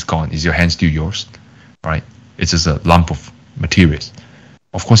hand's gone. Is your hand still yours? Right? It's just a lump of materials.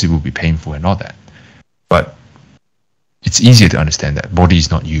 Of course it will be painful and all that. But it's easier to understand that body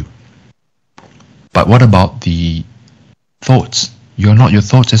is not you. But what about the thoughts? you're not your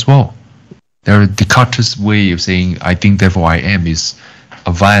thoughts as well. There are Descartes' way of saying I think therefore I am is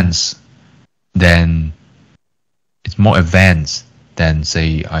advanced than, it's more advanced than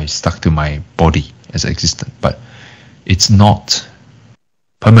say I stuck to my body as existent, but it's not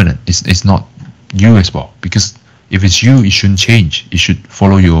permanent. It's not you as well, because if it's you, it shouldn't change. It should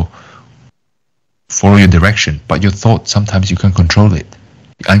follow your direction. But your thought, sometimes you can't control it.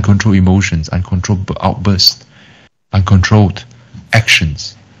 Uncontrolled emotions, uncontrolled outbursts, uncontrolled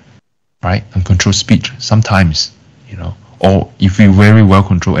actions, right? Uncontrolled speech. Sometimes, or if you very well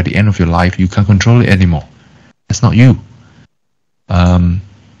control, at the end of your life, you can't control it anymore. That's not you.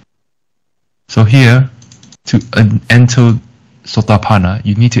 So here, to enter Sotapanna,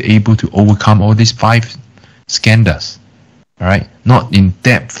 you need to be able to overcome all these 5 skandhas. All right, not in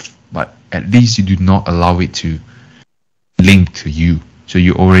depth, but at least you do not allow it to link to you. So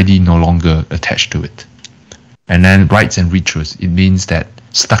you're already no longer attached to it. And then rites and rituals, it means that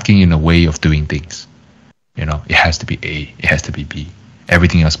stucking in a way of doing things. It has to be A, it has to be B.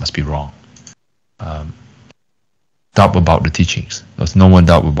 Everything else must be wrong. Doubt about the teachings. There's no one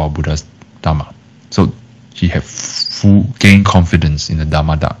doubt about Buddha's Dhamma. So he had full gain confidence in the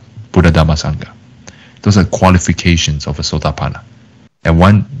Buddha Dhamma Sangha. Those are qualifications of a Sotapanna. And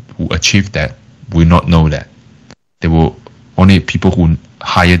one who achieved that will not know that. There will only people who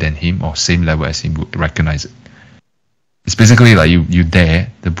higher than him or same level as him would recognize it. It's basically like you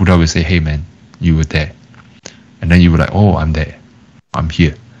there, the Buddha will say, hey man, you were there. And then you were like, oh, I'm there. I'm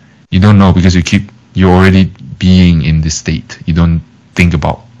here. You don't know because you're already being in this state. You don't think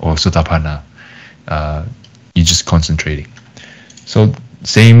about, Sotapanna. You're just concentrating. So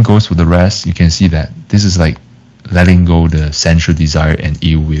same goes for the rest. You can see that this is like letting go the sensual desire and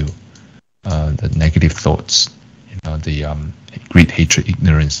ill will, the negative thoughts, the greed, hatred,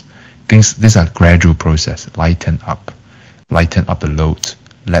 ignorance. These are gradual process. Lighten up the load.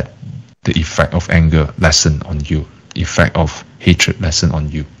 Let the effect of anger lessen on you. Effect of hatred lessen on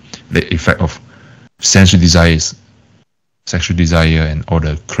you. The effect of sexual desire and all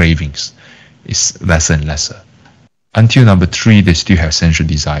the cravings is lesser and lesser. Until number 3, they still have sensual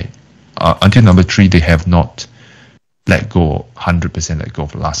desire. Until number 3, they have not let go, 100% let go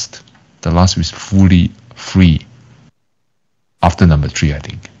of lust. The lust is fully free after number 3, I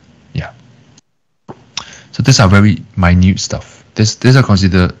think. Yeah. So these are very minute stuff. These are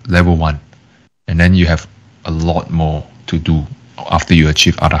considered level 1. And then you have a lot more to do after you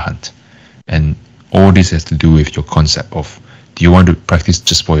achieve Arahant. And all this has to do with your concept of, do you want to practice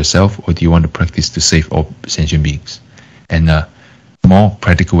just for yourself, or do you want to practice to save all sentient beings? And more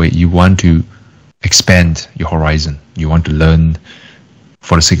practical way, you want to expand your horizon. You want to learn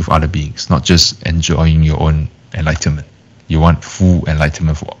for the sake of other beings, not just enjoying your own enlightenment. You want full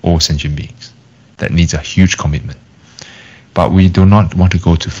enlightenment for all sentient beings. That needs a huge commitment. But we do not want to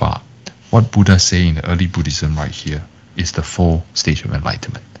go too far. What Buddha say in the early Buddhism right here is the 4 stages of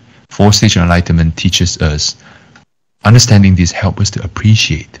enlightenment. 4 stages of enlightenment teaches us, understanding this helps us to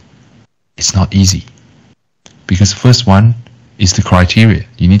appreciate. It's not easy. Because the first one is the criteria.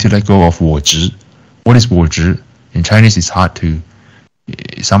 You need to let go of 我执. What is 我执? In Chinese, it's hard to,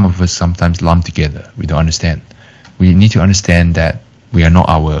 some of us sometimes lump together. We don't understand. We need to understand that we are not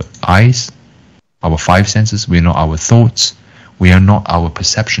our eyes, our 5 senses. We are not our thoughts. We are not our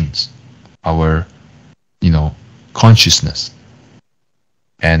perceptions, our, consciousness.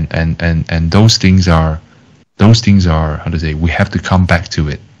 And those things are, how to say, we have to come back to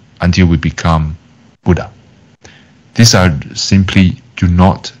it until we become Buddha. These are simply, do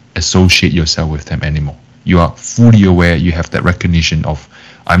not associate yourself with them anymore. You are fully aware, you have that recognition of,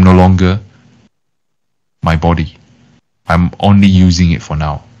 I'm no longer my body. I'm only using it for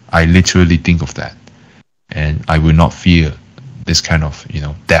now. I literally think of that. And I will not fear this kind of,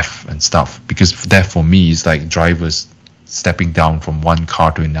 death and stuff. Because death for me is like drivers stepping down from one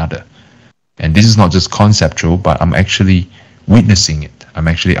car to another. And this is not just conceptual, but I'm actually witnessing it. I'm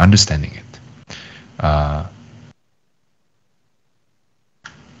actually understanding it.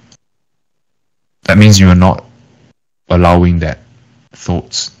 That means you are not allowing that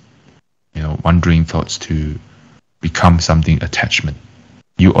thoughts, wandering thoughts to become something attachment.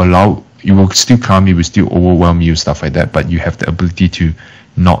 You will still come, it will still overwhelm you, stuff like that, but you have the ability to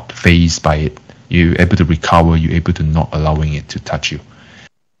not phased by it. You're able to recover, you're able to not allowing it to touch you.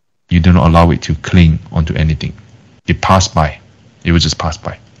 You do not allow it to cling onto anything. It passed by. It will just pass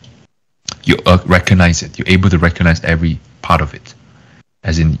by. You recognize it. You're able to recognize every part of it.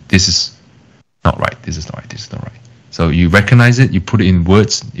 As in, this is not right, this is not right, this is not right. So you recognize it, you put it in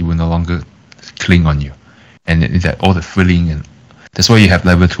words, it will no longer cling on you. And it's that all the feeling, and that's why you have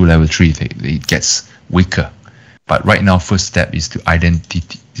level 2, level 3, it gets weaker. But right now, first step is to identity,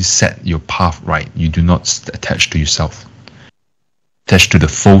 to set your path right. You do not attach to yourself. Attach to the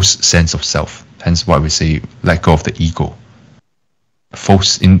false sense of self. Hence why we say let go of the ego.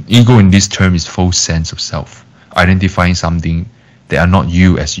 Ego in this term is false sense of self. Identifying something that are not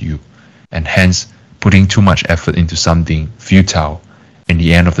you as you. And hence putting too much effort into something futile. In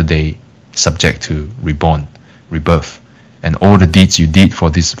the end of the day, subject to rebirth. And all the deeds you did for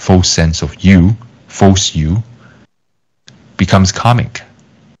this false sense of you, false you, becomes karmic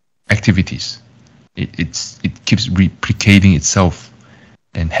activities. It keeps replicating itself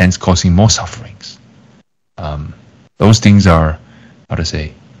and hence causing more sufferings. Those things are,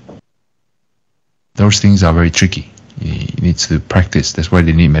 those things are very tricky. You need to practice. That's why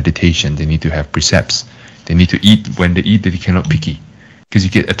they need meditation. They need to have precepts. They need to eat. When they eat, they cannot picky, because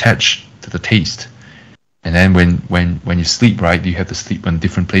you get attached to the taste. And then when you sleep, right, you have to sleep on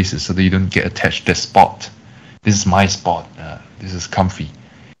different places so that you don't get attached to that spot. This is my spot. This is comfy.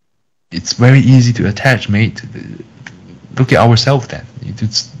 It's very easy to attach, mate. Look at ourselves then. It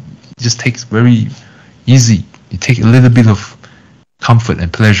just takes very easy. You take a little bit of comfort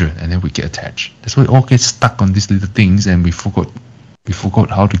and pleasure, and then we get attached. That's why we all get stuck on these little things, and we forgot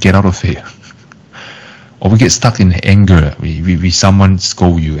how to get out of here. Or we get stuck in anger. Someone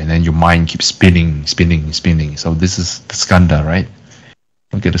scold you, and then your mind keeps spinning. So this is the skandha, right?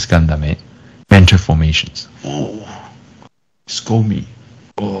 Look at the skandha, mate. Mental formations. Oh, scold me.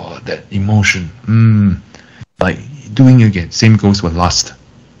 Oh, that emotion. Like doing it again. Same goes with lust.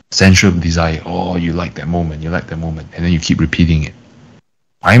 Sensual desire. Oh, you like that moment. And then you keep repeating it.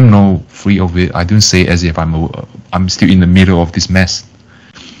 I'm no free of it. I don't say as if I'm still in the middle of this mess.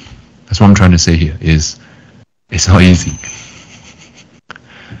 That's what I'm trying to say here is it's not easy.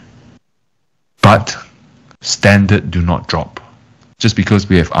 But standard do not drop. Just because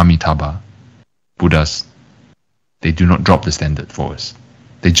we have Amitabha, Buddhas, they do not drop the standard for us.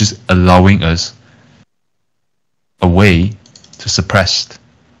 They're just allowing us a way to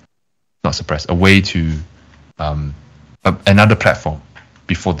a way to another platform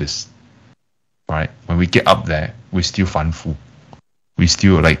before this. Right? When we get up there, we're still fanfu. We're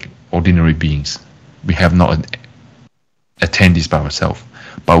still like ordinary beings. We have not attained this by ourselves.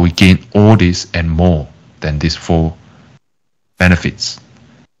 But we gain all this and more than these four benefits.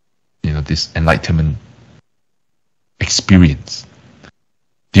 This enlightenment experience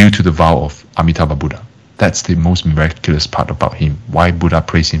due to the vow of Amitabha Buddha. That's the most miraculous part about him. Why Buddha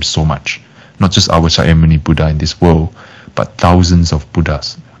praise him so much. Not just our Shakyamuni Buddha in this world, but thousands of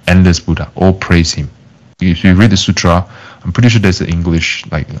Buddhas, endless Buddha, all praise him. If you read the sutra, I'm pretty sure there's an English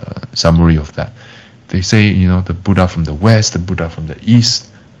summary of that. They say, the Buddha from the west, the Buddha from the east,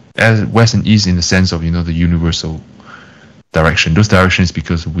 west and east in the sense of, the universal direction. Those directions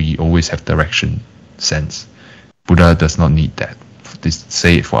because we always have direction sense. Buddha does not need that. They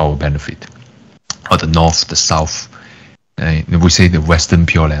say it for our benefit. Or the north, the south. We say the Western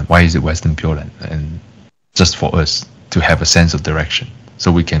Pure Land. Why is it Western Pure Land? And just for us to have a sense of direction so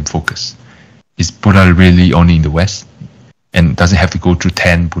we can focus. Is Buddha really only in the West? And does it have to go through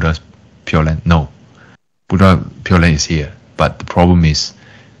 10 Buddha's Pure Land? No. Buddha Pure Land is here. But the problem is,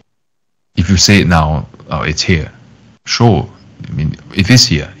 if you say it now, it's here. Sure. It is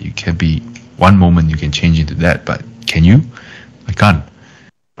here. You can be, one moment you can change into that, but can you? I can't.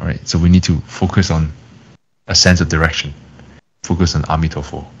 Alright, so we need to focus on a sense of direction. Focus on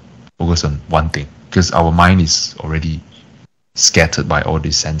Amitabha. Focus on one thing. Because our mind is already scattered by all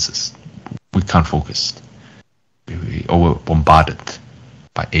these senses. We can't focus. We over bombarded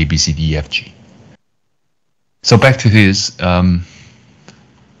by A, B, C, D, E, F, G. So back to this,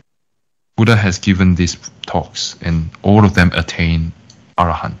 Buddha has given these talks and all of them attain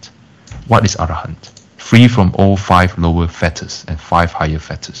Arahant. What is Arahant? Free from all 5 lower fetters and 5 higher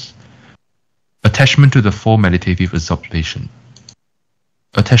fetters. Attachment to the 4 meditative absorption.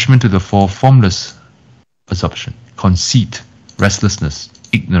 Attachment to the 4 formless absorption. Conceit, restlessness,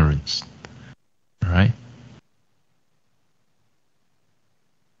 ignorance. Alright?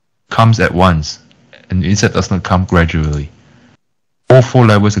 Comes at once, and instead does not come gradually. All 4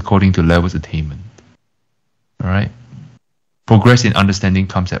 levels according to levels attainment. Alright? Progress in understanding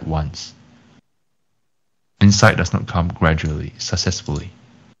comes at once. Insight does not come gradually, successfully.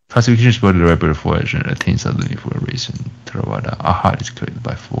 Classification is where the rapid forward attains suddenly for a reason. Theravada, our heart is created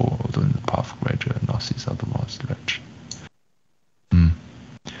by 4, although in the path gradual gnosis are the most stretch.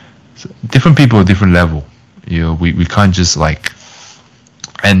 So different people, different level. We can't just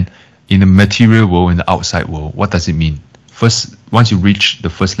and in the material world, in the outside world, what does it mean? First, once you reach the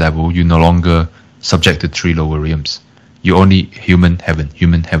first level, you're no longer subject to 3 lower realms. You're only human heaven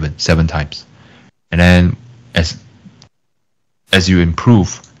 7 times. And then as you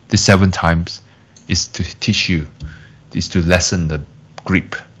improve, this 7 times is to teach you, is to lessen the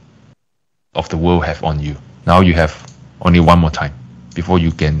grip of the world have on you. Now you have only one more time before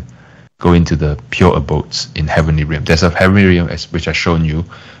you can go into the pure abodes in heavenly realm. There's a heavenly realm which I've shown you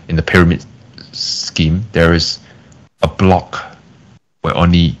in the pyramid scheme. There is a block where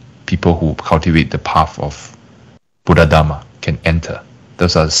only people who cultivate the path of Buddha Dharma can enter.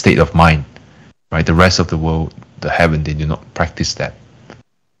 Those are the state of mind, right? The rest of the world, the heaven, they do not practice that.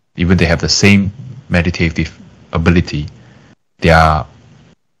 Even they have the same meditative ability, their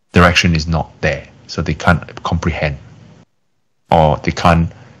direction is not there, so they can't comprehend or they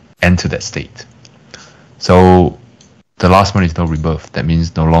can't enter that state. So the last one is no rebirth. That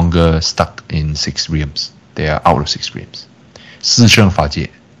means no longer stuck in 6 realms. They are out of 6 realms. 四圣法界,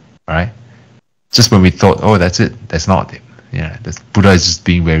 right? Just when we thought, oh, that's it, that's not it. Yeah, Buddha is just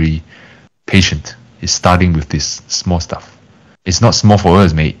being very patient. He's starting with this small stuff. It's not small for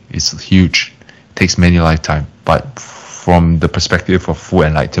us, mate. It's huge. It takes many lifetimes. But from the perspective of full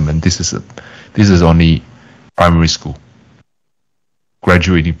enlightenment, this is only primary school,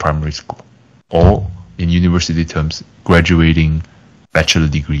 graduating primary school, or in university terms, graduating bachelor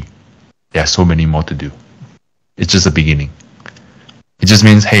degree. There are so many more to do. It's just a beginning. It just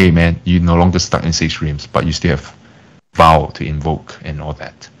means, hey man, you're no longer stuck in 6 realms, but you still have vow to invoke and all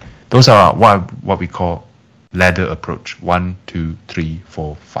that. Those are what we call ladder approach. 1, 2, 3,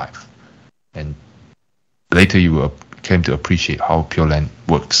 4, 5. And later you will came to appreciate how Pure Land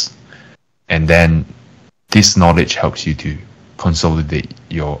works. And then this knowledge helps you to consolidate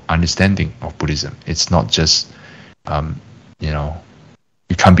your understanding of Buddhism. It's not just,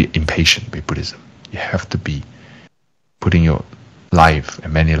 you can't be impatient with Buddhism. You have to be putting your life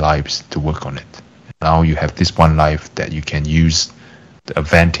and many lives to work on it. Now you have this one life that you can use the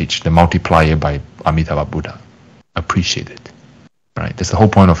advantage, the multiplier by Amitabha Buddha. Appreciate it. Right? That's the whole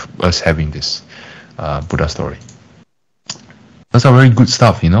point of us having this Buddha story. Those are very good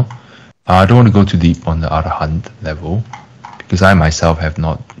stuff, I don't want to go too deep on the Arahant level because I myself have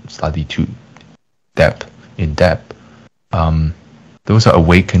not studied too in depth. Those are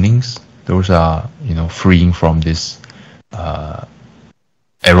awakenings. Those are, freeing from this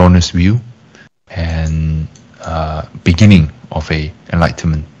erroneous view and beginning of a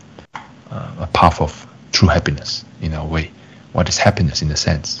enlightenment, a path of true happiness in a way. What is happiness in a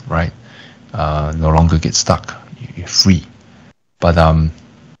sense, right? No longer get stuck. You're free. But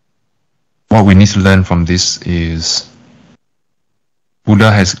what we need to learn from this is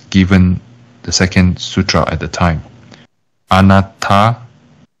Buddha has given the second sutra at the time, Anatta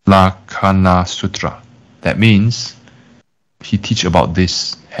Lakkhana Sutra. That means he teach about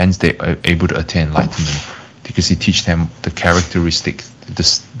this, hence they are able to attain enlightenment because he teach them the characteristics.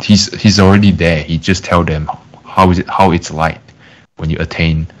 He's already there. He just tell them how it's like when you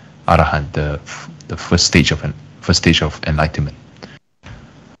attain Arahant, the first stage of enlightenment.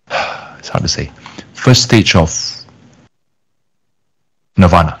 It's hard to say. First stage of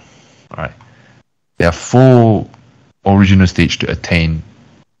Nirvana. All right. There are 4 original stages to attain.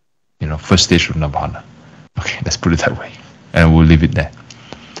 First stage of Nirvana. Okay, let's put it that way, and we'll leave it there.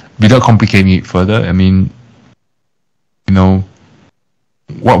 Without complicating it further,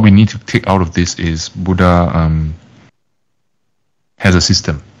 what we need to take out of this is Buddha has a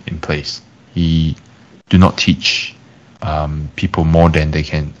system in place. He do not teach people more than they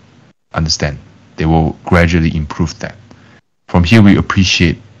can understand. They will gradually improve that. From here, we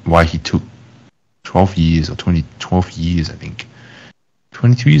appreciate why he took 12 years or 12 years, I think.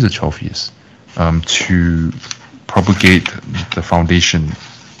 22 years or 12 years to propagate the foundation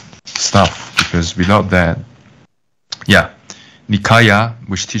stuff. Because without that, Nikaya,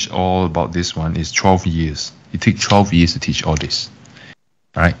 which teach all about this one, is 12 years. It takes 12 years to teach all this.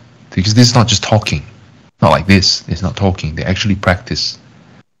 Right? Because this is not just talking. Not like this. It's not talking. They actually practice.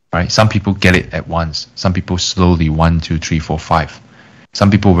 Right? Some people get it at once. Some people slowly, 1, 2, 3, 4, 5. Some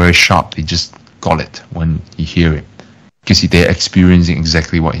people very sharp. They just got it when you hear it. Because they're experiencing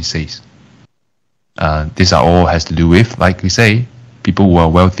exactly what he says. This all has to do with, like we say, people who are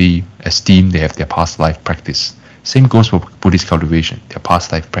wealthy, esteemed, they have their past life practice. Same goes for Buddhist cultivation, their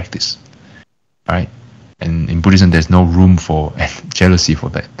past life practice. Right? And in Buddhism, there's no room for jealousy for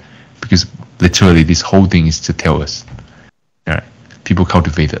that. Because literally, this whole thing is to tell us. Right? People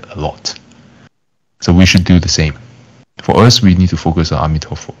cultivate it a lot. So we should do the same. For us, we need to focus on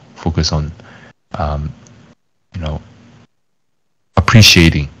Amitabha, focus on,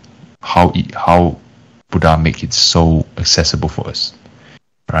 appreciating how Buddha make it so accessible for us.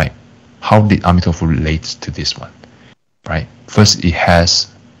 Right? How did Amitabha relate to this one? Right? First, it has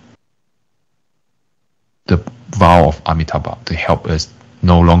the vow of Amitabha to help us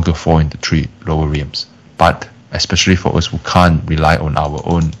no longer fall into 3 lower realms. But especially for us who can't rely on our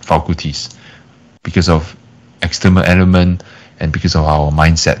own faculties because of external element and because of our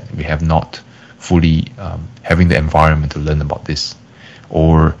mindset, we have not fully having the environment to learn about this,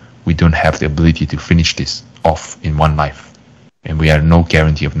 or we don't have the ability to finish this off in one life, and we have no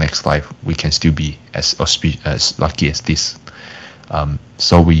guarantee of next life we can still be as lucky as this.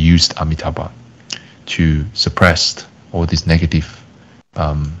 So we used Amitabha to suppress all this negative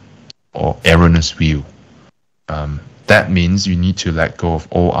or erroneous view. That means you need to let go of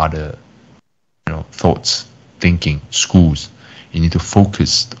all other thoughts, thinking, schools. You need to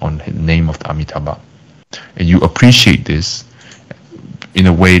focus on the name of the Amitabha. And you appreciate this in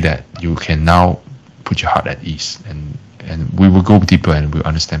a way that you can now put your heart at ease. And we will go deeper and we'll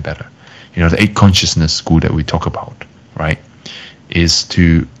understand better. The 8 consciousness school that we talk about, right, is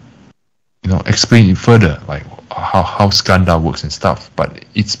to explain it further, like how skandha works and stuff. But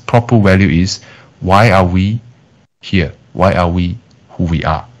its proper value is, why are we here? Why are we who we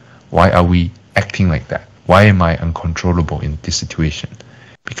are? Why are we acting like that? Why am I uncontrollable in this situation?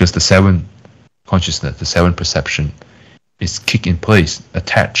 Because the 7 consciousness, the 7 perception is kicked in place,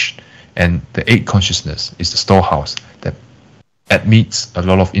 attached, and the 8 consciousness is the storehouse that admits a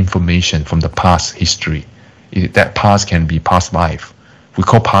lot of information from the past history. That past can be past life. We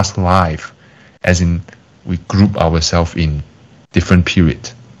call past life as in we group ourselves in different period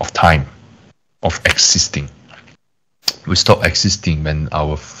of time of existing. We stop existing when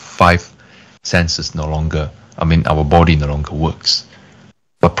our 5 senses no longer, our body no longer works.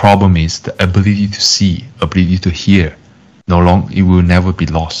 But problem is the ability to see, ability to hear, it will never be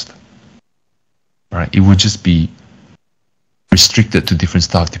lost. Right? It will just be restricted to different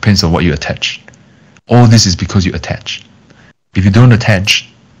stuff, depends on what you attach. All this is because you attach. If you don't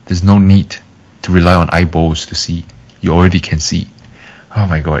attach, there's no need to rely on eyeballs to see. You already can see. Oh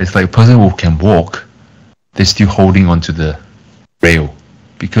my God, it's like a person who can walk, they're still holding onto the rail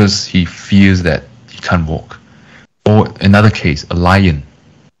because he fears that he can't walk. Or another case, a lion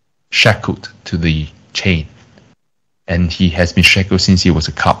shackled to the chain, and he has been shackled since he was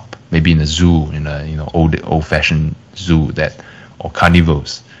a cub, maybe in a zoo, in a old-fashioned zoo or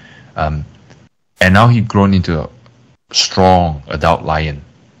carnivals, and now he's grown into a strong adult lion,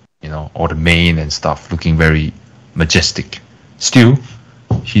 all the mane and stuff, looking very majestic. Still,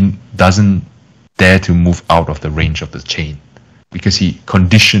 he doesn't dare to move out of the range of the chain because he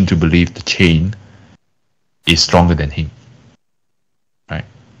conditioned to believe the chain is stronger than him. Right?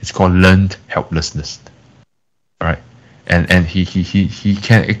 It's called learned helplessness. Right? And he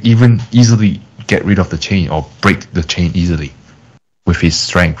can even easily get rid of the chain or break the chain easily with his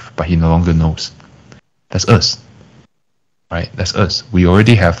strength, but he no longer knows. That's us. Right? That's us. We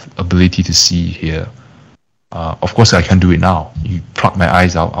already have ability to see here. Of course, I can do it now. You pluck my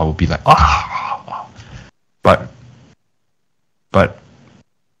eyes out, I will be like,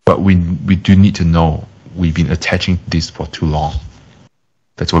 But we do need to know we've been attaching this for too long.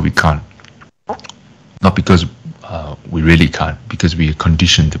 That's why we can't. Not because we really can't, because we are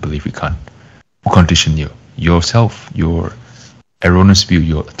conditioned to believe we can't. Who conditioned you? Yourself, your erroneous view,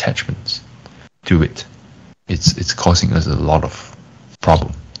 your attachments to it. It's causing us a lot of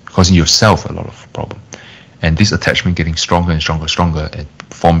problem, causing yourself a lot of problem. And this attachment getting stronger and stronger, it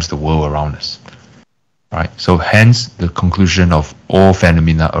forms the world around us. Right? So hence the conclusion of all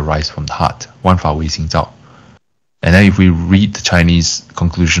phenomena arise from the heart. 万法唯心造. And then if we read the Chinese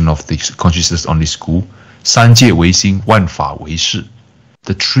conclusion of the consciousness on this school, 三界唯心，万法唯识.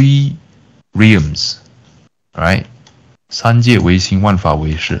 The 3 realms, right? 三界唯心，万法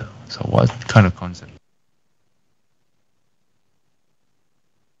唯识. So what kind of concept?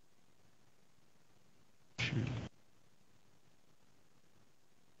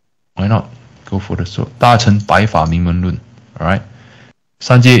 Why not? Go for the soul. 大乘白法明门论. Alright?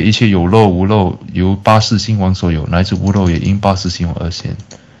 三界一切有漏无漏，由八识心王所有，乃至无漏也因八识心王而现.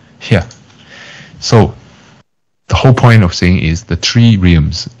 Yeah. So, the whole point of saying is the 3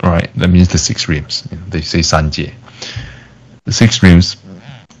 realms, right? That means the 6 realms. They say 三界. The 6 realms,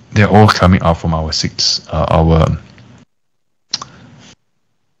 they're all coming out from our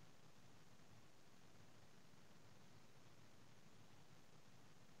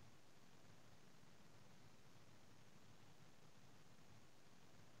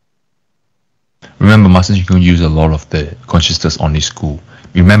Remember, Master Ching Kung used a lot of the consciousness on his school.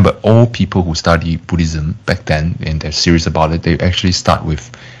 Remember, all people who study Buddhism back then, and they're serious about it, they actually start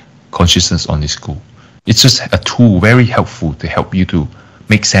with consciousness on his school. It's just a tool, very helpful to help you to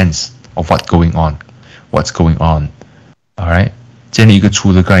make sense of what's going on. Alright? 建立一个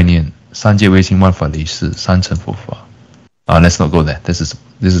出的概念三界唯心万法离世三乘佛法. Let's not go there. This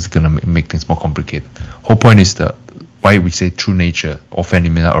is gonna make things more complicated. Whole point is the why we say true nature or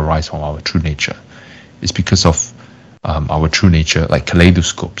phenomena arise from our true nature. It's because of our true nature, like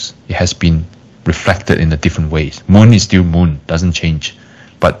kaleidoscopes. It has been reflected in the different ways. Moon is still moon, doesn't change,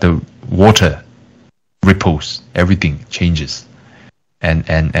 but the water ripples, everything changes, and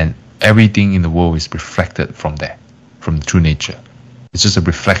everything in the world is reflected from there, from the true nature. It's just a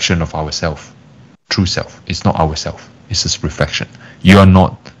reflection of ourself, true self. It's not ourself. It's just reflection. You are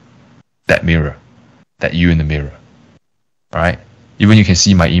not that mirror, that you in the mirror, right? Even you can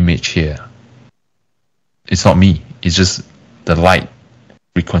see my image here. It's not me. It's just the light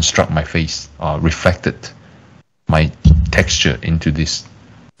reconstruct my face, reflected my texture into this,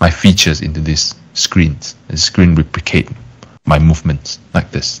 my features into these screens. The screen replicate my movements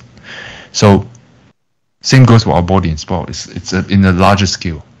like this. So same goes for our body as well. It's in a larger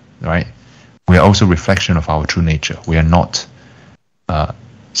scale, right? We are also a reflection of our true nature. We are not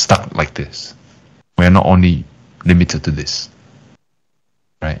stuck like this. We are not only limited to this,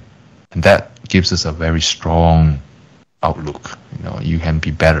 right? And that gives us a very strong outlook. You know, you can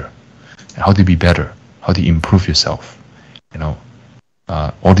be better. And how to be better? How to improve yourself? You know,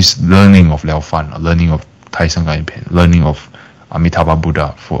 all this learning of Liao Fan, learning of Tai Seng Gan Yin, learning of Amitabha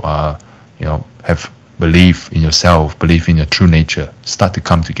Buddha, for you know, have belief in yourself, belief in your true nature, start to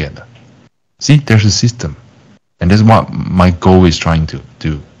come together. See, there's a system, and that's what my goal is trying to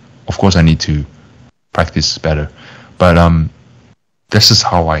do. Of course, I need to practice better, but this is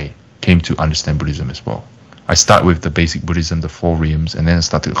how I came to understand Buddhism as well. I start with the basic Buddhism, the four realms, and then I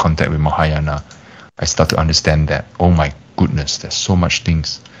start to contact with Mahayana. I start to understand that, oh my goodness, there's so much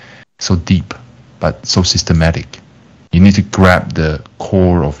things, so deep, but so systematic. You need to grab the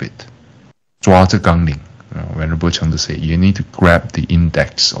core of it. 抓着纲领, Venerable Cheng to say, you need to grab the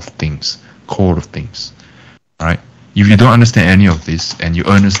index of things, core of things. Alright? If you don't understand any of this and you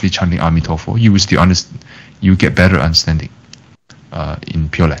earnestly chanting Amitofo, you will still understand, you get better understanding in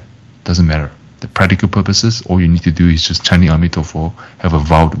Pure Land. Doesn't matter. The practical purposes, all you need to do is just chanting Amitofo, have a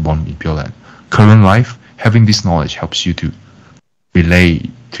vow to bond in Pure Land. Current life, having this knowledge helps you to relay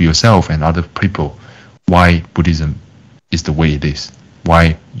to yourself and other people why Buddhism is the way it is,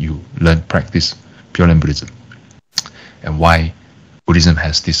 why you practice Pure Land Buddhism, and why Buddhism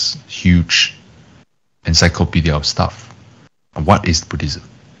has this huge encyclopedia of stuff. And what is Buddhism,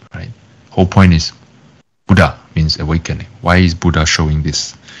 right? Whole point is Buddha means awakening. Why is Buddha showing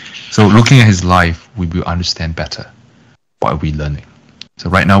this? So looking at his life, we will understand better what are we learning. So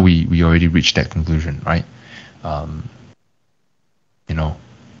right now we already reached that conclusion, right? You know,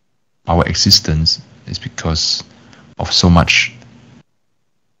 our existence is because of so much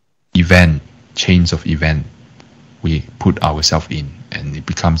event, chains of event we put ourselves in, and it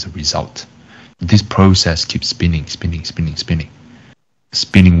becomes a result. This process keeps spinning,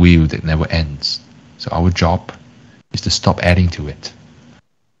 spinning wheel that never ends. So our job is to stop adding to it.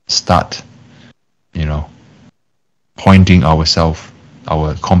 Start, you know, pointing ourselves,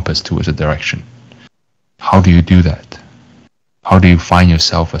 our compass towards a direction. How do you do that? How do you find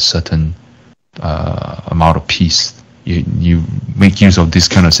yourself a certain amount of peace? You make use of this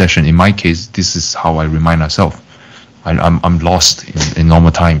kind of session. In my case, this is how I remind myself. I'm lost in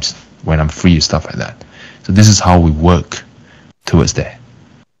normal times when I'm free, stuff like that. So this is how we work towards that.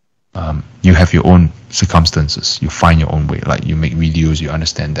 You have your own circumstances. You find your own way. Like you make videos, you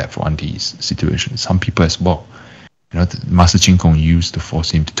understand that for Auntie's situation. Some people as well. You know, Master Ching Kong used to force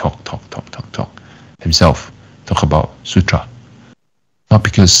him to talk himself. Talk about sutra. Not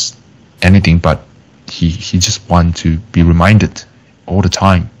because anything, but he just wants to be reminded all the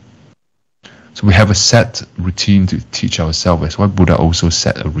time. So we have a set routine to teach ourselves. That's why Buddha also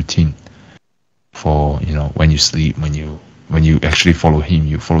set a routine for, you know, when you sleep, when you actually follow him,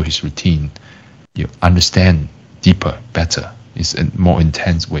 you follow his routine, you understand deeper, better. It's a more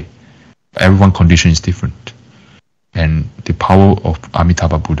intense way. Everyone's condition is different. And the power of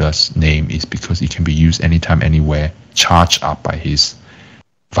Amitabha Buddha's name is because it can be used anytime, anywhere, charged up by his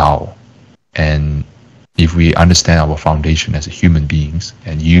vow. And if we understand our foundation as human beings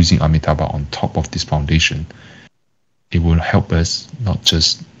and using Amitabha on top of this foundation, it will help us not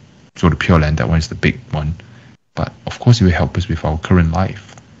just go to Pure Land, that one is the big one, but of course it will help us with our current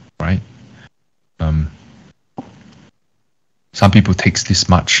life, right? Some people takes this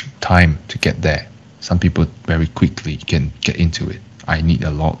much time to get there. Some people very quickly can get into it. I need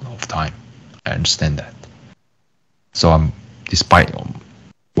a lot of time. I understand that. So despite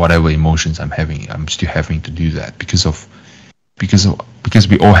whatever emotions I'm having, I'm still having to do that because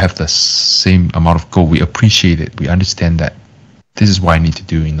we all have the same amount of goal. We appreciate it. We understand that this is what I need to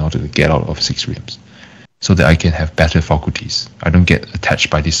do in order to get out of 6 rhythms, so that I can have better faculties. I don't get attached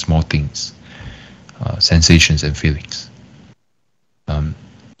by these small things, sensations and feelings.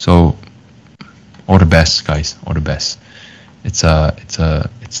 So all the best, guys. All the best. It's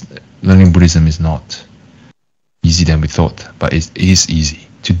learning Buddhism is not easy than we thought, but it is easy.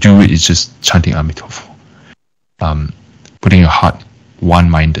 To do it is just chanting Amitabha. Putting your heart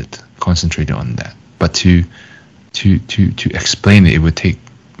one-minded, concentrating on that. But to explain it, it would take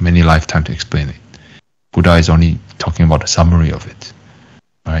many lifetimes to explain it. Buddha is only talking about a summary of it.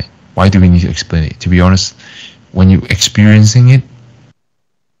 Right? Why do we need to explain it? To be honest, when you're experiencing it,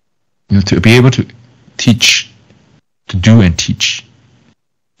 to be able to teach, to do and teach,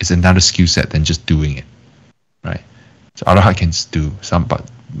 is another skill set than just doing it. Right? So Arahat can do some, but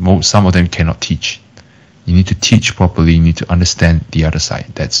some of them cannot teach. You need to teach properly. You need to understand the other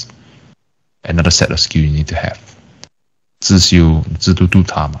side. That's another set of skill you need to have. 自修自度度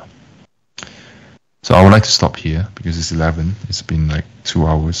他嘛. So I would like to stop here because it's 11. It's been like 2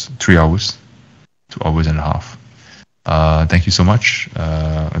 hours, 3 hours, 2 hours and a half. Thank you so much.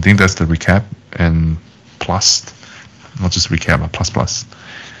 I think that's the recap and plus, not just recap, but plus.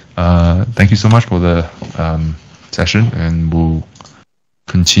 Thank you so much for the session, and we'll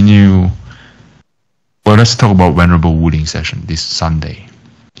continue. Well, let's talk about Venerable Wuling session this Sunday.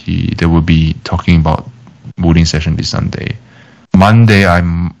 They will be talking about Wuling session this Sunday. Monday, I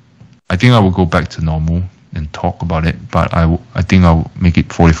think I will go back to normal and talk about it, but I think I'll make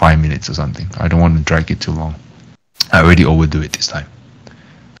it 45 minutes or something. I don't want to drag it too long. I already overdo it this time,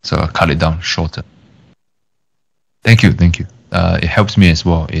 so I'll cut it down shorter. Thank you. It helps me as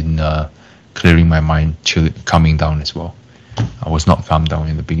well in clearing my mind, calming down as well. I was not calmed down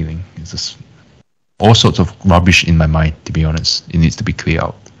in the beginning. It's just all sorts of rubbish in my mind, to be honest. It needs to be cleared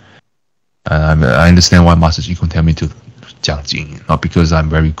out. I understand why Master Chi Kung tell me to 讲经, not because I'm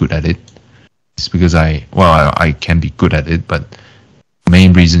very good at it. It's because I can be good at it, but the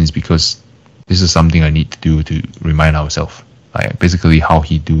main reason is because this is something I need to do to remind ourselves. Like basically how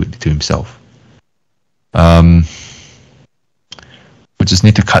he do it to himself. We just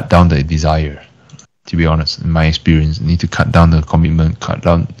need to cut down the desire. To be honest, in my experience, need to cut down the commitment,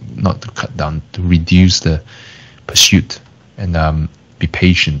 to reduce the pursuit, and be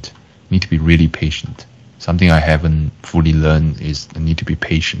patient. Need to be really patient. Something I haven't fully learned is I need to be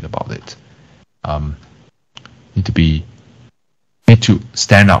patient about it. Need to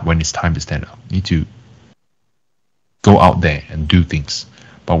stand up when it's time to stand up. Need to go out there and do things.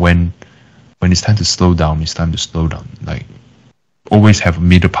 But when it's time to slow down, it's time to slow down. Like, always have a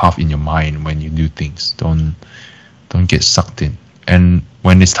middle path in your mind when you do things. Don't get sucked in. And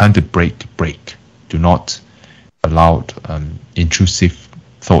when it's time to break. Do not allow intrusive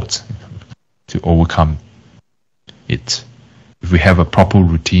thoughts to overcome it. If we have a proper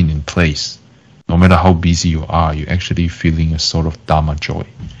routine in place, no matter how busy you are, you're actually feeling a sort of Dharma joy.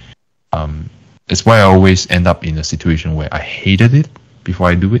 That's why I always end up in a situation where I hated it before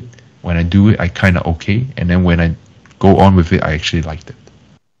I do it. When I do it, I kind of okay. And then when I go on with it, I actually liked it.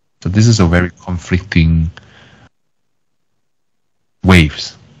 So this is a very conflicting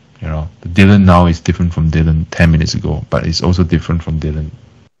waves. You know, the Dylan now is different from Dylan 10 minutes ago, but it's also different from Dylan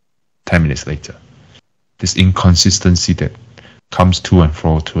 10 minutes later. This inconsistency that comes to and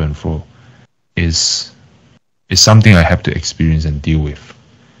fro is something I have to experience and deal with.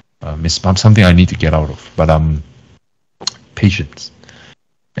 It's something I need to get out of. But patience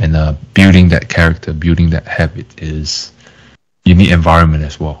and building that character, building that habit is, you need environment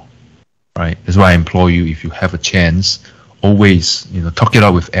as well, right? That's why I implore you, if you have a chance, always, talk it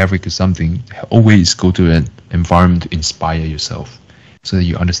out with Eric or something. Always go to an environment to inspire yourself, so that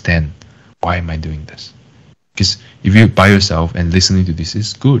you understand, why am I doing this? Because if you're by yourself and listening to this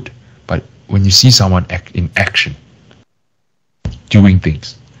is good, but when you see someone in action, doing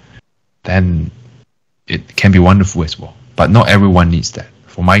things, then it can be wonderful as well. But not everyone needs that.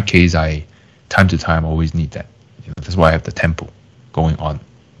 For my case, time to time always need that. That's why I have the tempo going on.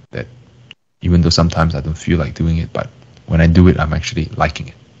 That even though sometimes I don't feel like doing it, but when I do it, I'm actually liking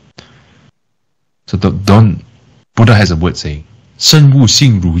it. So don't. Buddha has a word saying, 身勿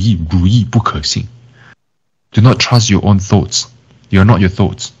信如意，如意不可信. Do not trust your own thoughts. You're not your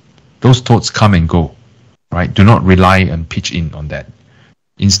thoughts. Those thoughts come and go, right? Do not rely and pitch in on that.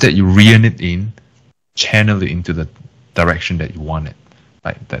 Instead, you rein it in, channel it into the direction that you want it.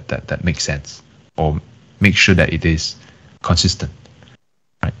 Like that makes sense. Or make sure that it is consistent.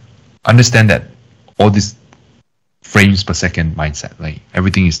 Right? Understand that all these frames per second mindset, like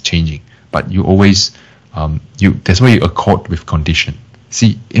everything is changing. But you always that's why you accord with condition.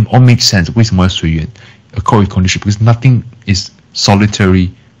 See, it all makes sense. 为什么要随缘? Accord with condition, because nothing is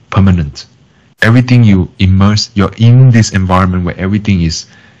solitary, permanent. Everything you immerse, you're in this environment where everything is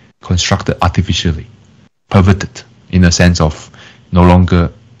constructed artificially, perverted, in a sense of no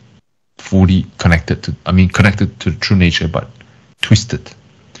longer fully connected to the true nature, but twisted,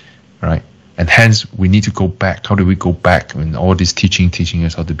 right? And hence we need to go back. How do we go back? When all this teaching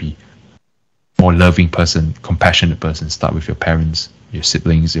us how to be more loving person, compassionate person. Start with your parents, your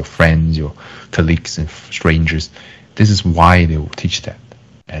siblings, your friends, your colleagues and strangers. This is why they will teach that.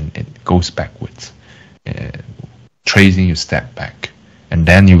 And it goes backwards, tracing your step back. And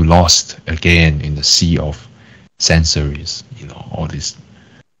then you lost again in the sea of sensories, all this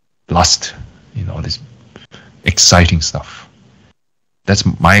lust, all this exciting stuff. That's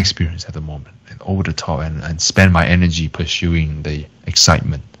my experience at the moment. And over the top and spend my energy pursuing the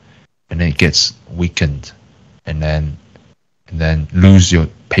excitement. And then it gets weakened. And then lose your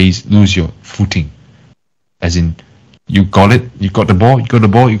pace, lose your footing. As in, you got the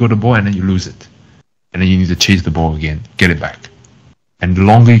ball, and then you lose it. And then you need to chase the ball again, get it back. And the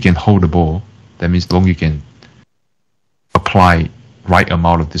longer you can hold the ball, that means the longer you can apply right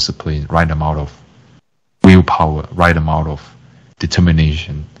amount of discipline, right amount of willpower, right amount of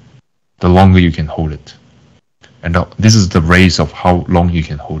determination, the longer you can hold it. And this is the race of how long you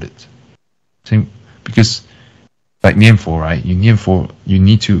can hold it. Because like Nianfo, right? You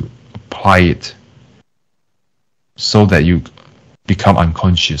need to apply it so that you become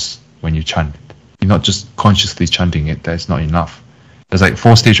unconscious when you chant it. You're not just consciously chanting it. That's not enough. There's like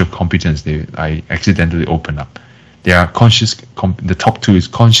 4 stages of competence I accidentally open up. There are the top 2 is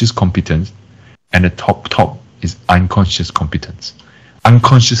conscious competence, and the top is unconscious competence.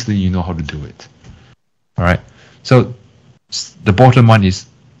 Unconsciously, you know how to do it. All right. So the bottom one is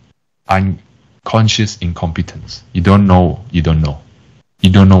unconscious incompetence. You don't know. You don't know. You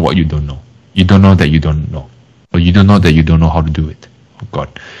don't know what you don't know. You don't know that you don't know, or you don't know that you don't know how to do it. Oh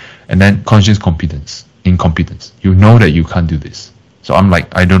God. And then conscious incompetence. You know that you can't do this. So I'm like,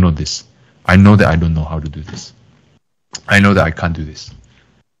 I don't know this. I know that I don't know how to do this. I know that I can't do this.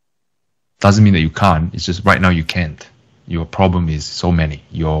 Doesn't mean that you can't. It's just right now you can't. Your problem is so many.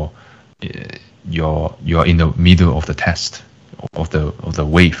 You're in the middle of the test of the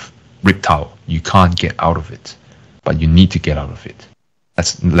wave, reptile. You can't get out of it, but you need to get out of it.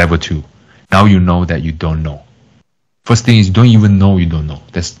 That's level 2. Now you know that you don't know. First thing is you don't even know you don't know.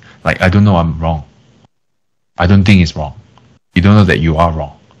 That's like, I don't know I'm wrong. I don't think it's wrong. You don't know that you are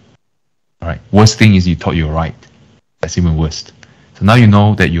wrong. All right. Worst thing is you thought you're right. That's even worse. So now you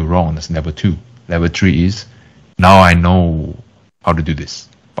know that you're wrong. That's level 2. Level 3 is, now I know how to do this,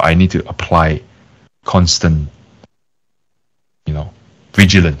 but I need to apply constant,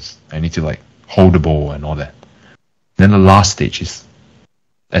 vigilance. I need to hold the ball and all that. Then the last stage is,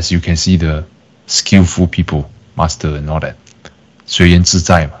 as you can see, the skillful people, master and all that, 随缘自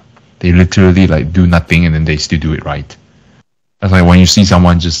在嘛. They literally do nothing and then they still do it right. That's like when you see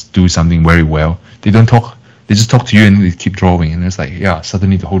someone just do something very well, they don't talk. They just talk to you and they keep drawing, and it's like, yeah,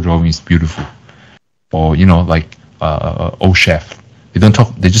 suddenly the whole drawing is beautiful. Or old chef, they don't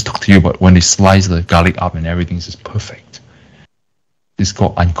talk. They just talk to you, but when they slice the garlic up and everything is just perfect. It's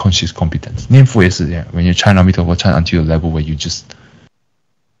called unconscious competence. 念佛也是这样. When you chant Amitabha, chant until a level where you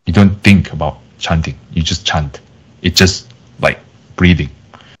don't think about chanting. You just chant. It's just like breathing.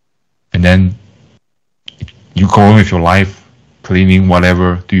 And then you go on with your life, cleaning,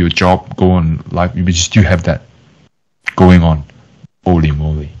 whatever, do your job, go on life. You still have that going on. Holy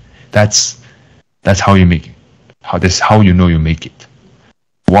moly. That's how you make it. That's how you know you make it.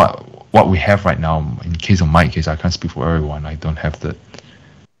 What we have right now, in case of my case, I can't speak for everyone. I don't have the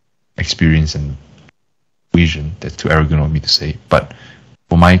experience and vision. That's too arrogant of me to say. But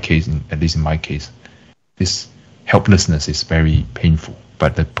for my case, at least in my case, this helplessness is very painful.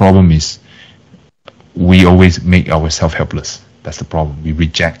 But the problem is, we always make ourselves helpless. That's the problem. We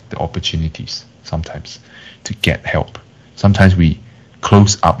reject the opportunities sometimes to get help. Sometimes we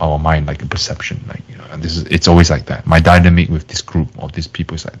close up our mind like a perception. It's always like that. My dynamic with this group or these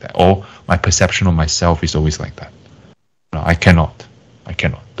people is like that. Or my perception of myself is always like that. No, I cannot.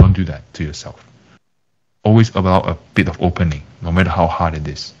 Don't do that to yourself. Always allow a bit of opening, no matter how hard it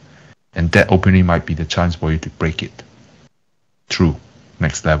is. And that opening might be the chance for you to break it through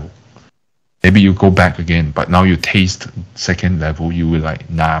next level. Maybe you go back again, but now you taste second level, you will like,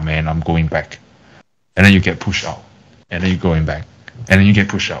 nah man, I'm going back. And then you get pushed out. And then you're going back. And then you get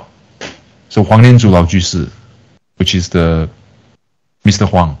pushed out. So Huang Nianzu Lao Ju Si, which is the Mr.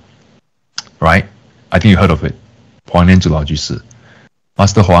 Huang, right? I think you heard of it. Huang Nianzu Lao Ju Si.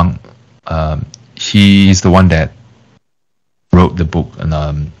 Master Huang, he is the one that wrote the book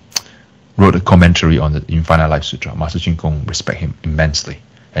and wrote a commentary on the Infinite Life Sutra. Master Chin Kung respect him immensely,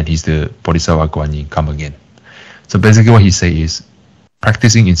 and he's the Bodhisattva Guan Yin come again. So basically what he say is,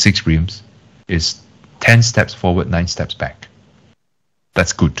 practicing in 6 realms is 10 steps forward, 9 steps back.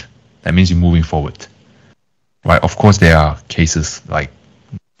 That's good. That means you're moving forward. Right? Of course there are cases like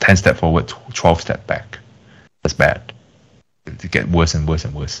 10 steps forward, 12 steps back. That's bad. It get worse and worse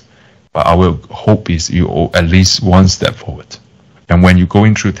and worse. But our hope is you at least 1 step forward. And when you're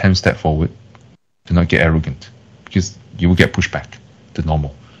going through 10 steps forward, do not get arrogant, because you will get pushed back to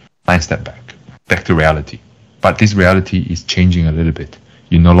normal. 9 steps back to reality. But this reality is changing a little bit.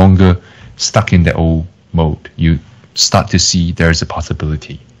 You're no longer stuck in the old mode. You start to see there is a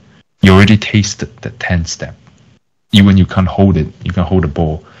possibility. You already tasted the 10th step. Even you can't hold it. You can hold a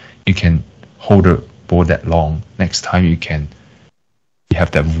ball. You can hold a ball that long. Next time you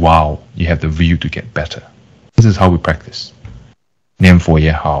have that wow. You have the view to get better. This is how we practice. 念佛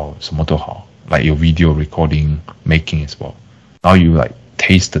也好，什么都好, like your video recording, making as well. Now you like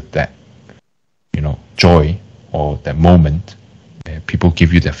tasted that, joy or that moment. People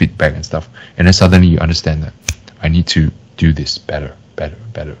give you their feedback and stuff, and then suddenly you understand that I need to do this better.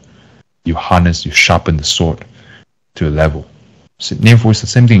 You harness, you sharpen the sword to a level. So 念佛 is the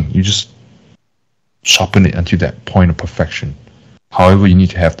same thing. You just sharpen it until that point of perfection. However, you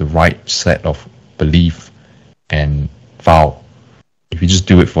need to have the right set of belief and vow. If you just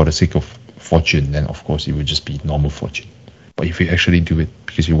do it for the sake of fortune, then of course it will just be normal fortune. But if you actually do it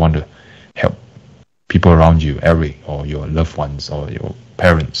because you want to help people around you, or your loved ones, or your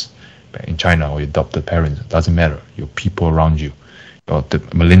parents back in China, or your adopted parents, it doesn't matter. Your people around you, or the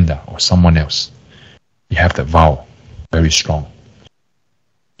Melinda, or someone else, you have that vow very strong.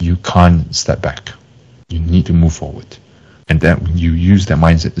 You can't step back. You need to move forward. And then when you use that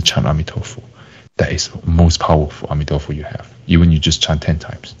mindset to chant Amitabha, that is the most powerful Amitabha you have. Even you just chant 10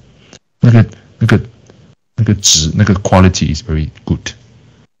 times. 那个值, 那个 quality is very good.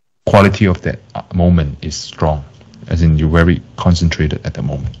 Quality of that moment is strong. As in, you're very concentrated at the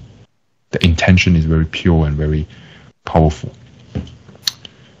moment. The intention is very pure and very powerful.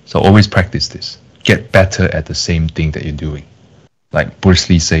 So always practice this. Get better at the same thing that you're doing. Like Bruce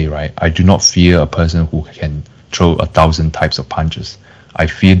Lee say, right? I do not fear a person who can throw 1,000 types of punches. I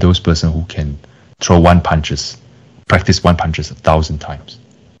fear those person who can practice one punches 1,000 times.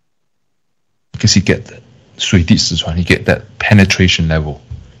 Because you get that 水滴石穿, you get that penetration level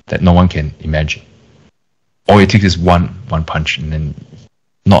that no one can imagine. All it takes is one punch, and then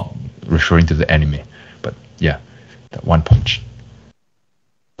not referring to the anime, but yeah, that one punch,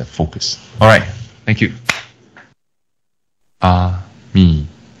 that focus. All right, thank you. 阿弥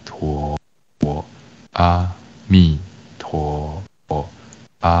陀佛，阿弥陀佛，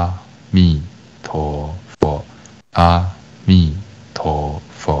阿弥陀佛，阿弥陀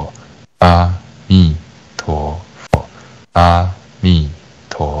佛，阿弥陀佛，阿弥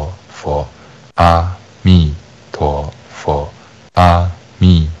陀佛，阿弥陀佛，阿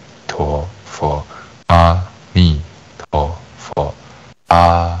弥陀佛，阿弥陀佛，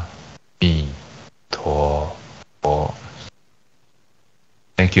阿弥陀佛。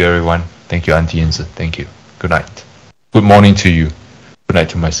Thank you, everyone. Thank you, Auntie Inza. Thank you. Good night. Good morning to you. Good night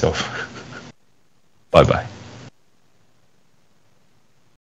to myself. Bye-bye.